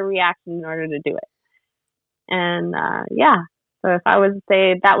create a reaction in order to do it. And yeah, so if I was to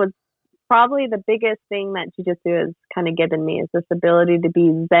say that was probably the biggest thing that jujitsu has kind of given me is this ability to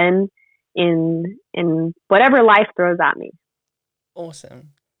be zen in whatever life throws at me. Awesome.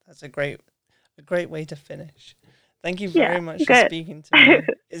 That's a great way to finish. Thank you Yeah, very much for good. speaking to me.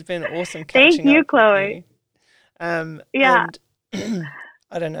 It's been awesome Thank catching you, up with Chloe. you. Yeah. And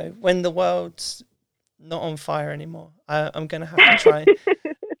I don't know, when the world's not on fire anymore, I'm gonna have to try.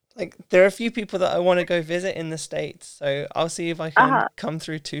 Like, there are a few people that I want to go visit in the States, so I'll see if I can come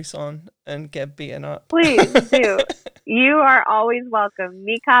through Tucson and get beaten up. Please do. You are always welcome.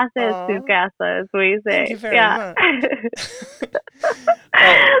 Mi casa es tu casa, as we say. Thank you very much.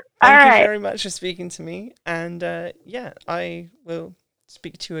 Well, thank you very much for speaking to me. And yeah, I will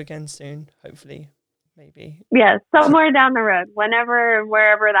speak to you again soon, hopefully, maybe. Yes, somewhere down the road, whenever,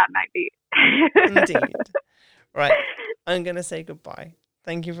 wherever that might be. Indeed. Right. I'm going to say goodbye.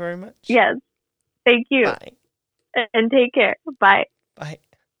 Thank you very much. Yes. Thank you. Bye. And take care. Bye. Bye.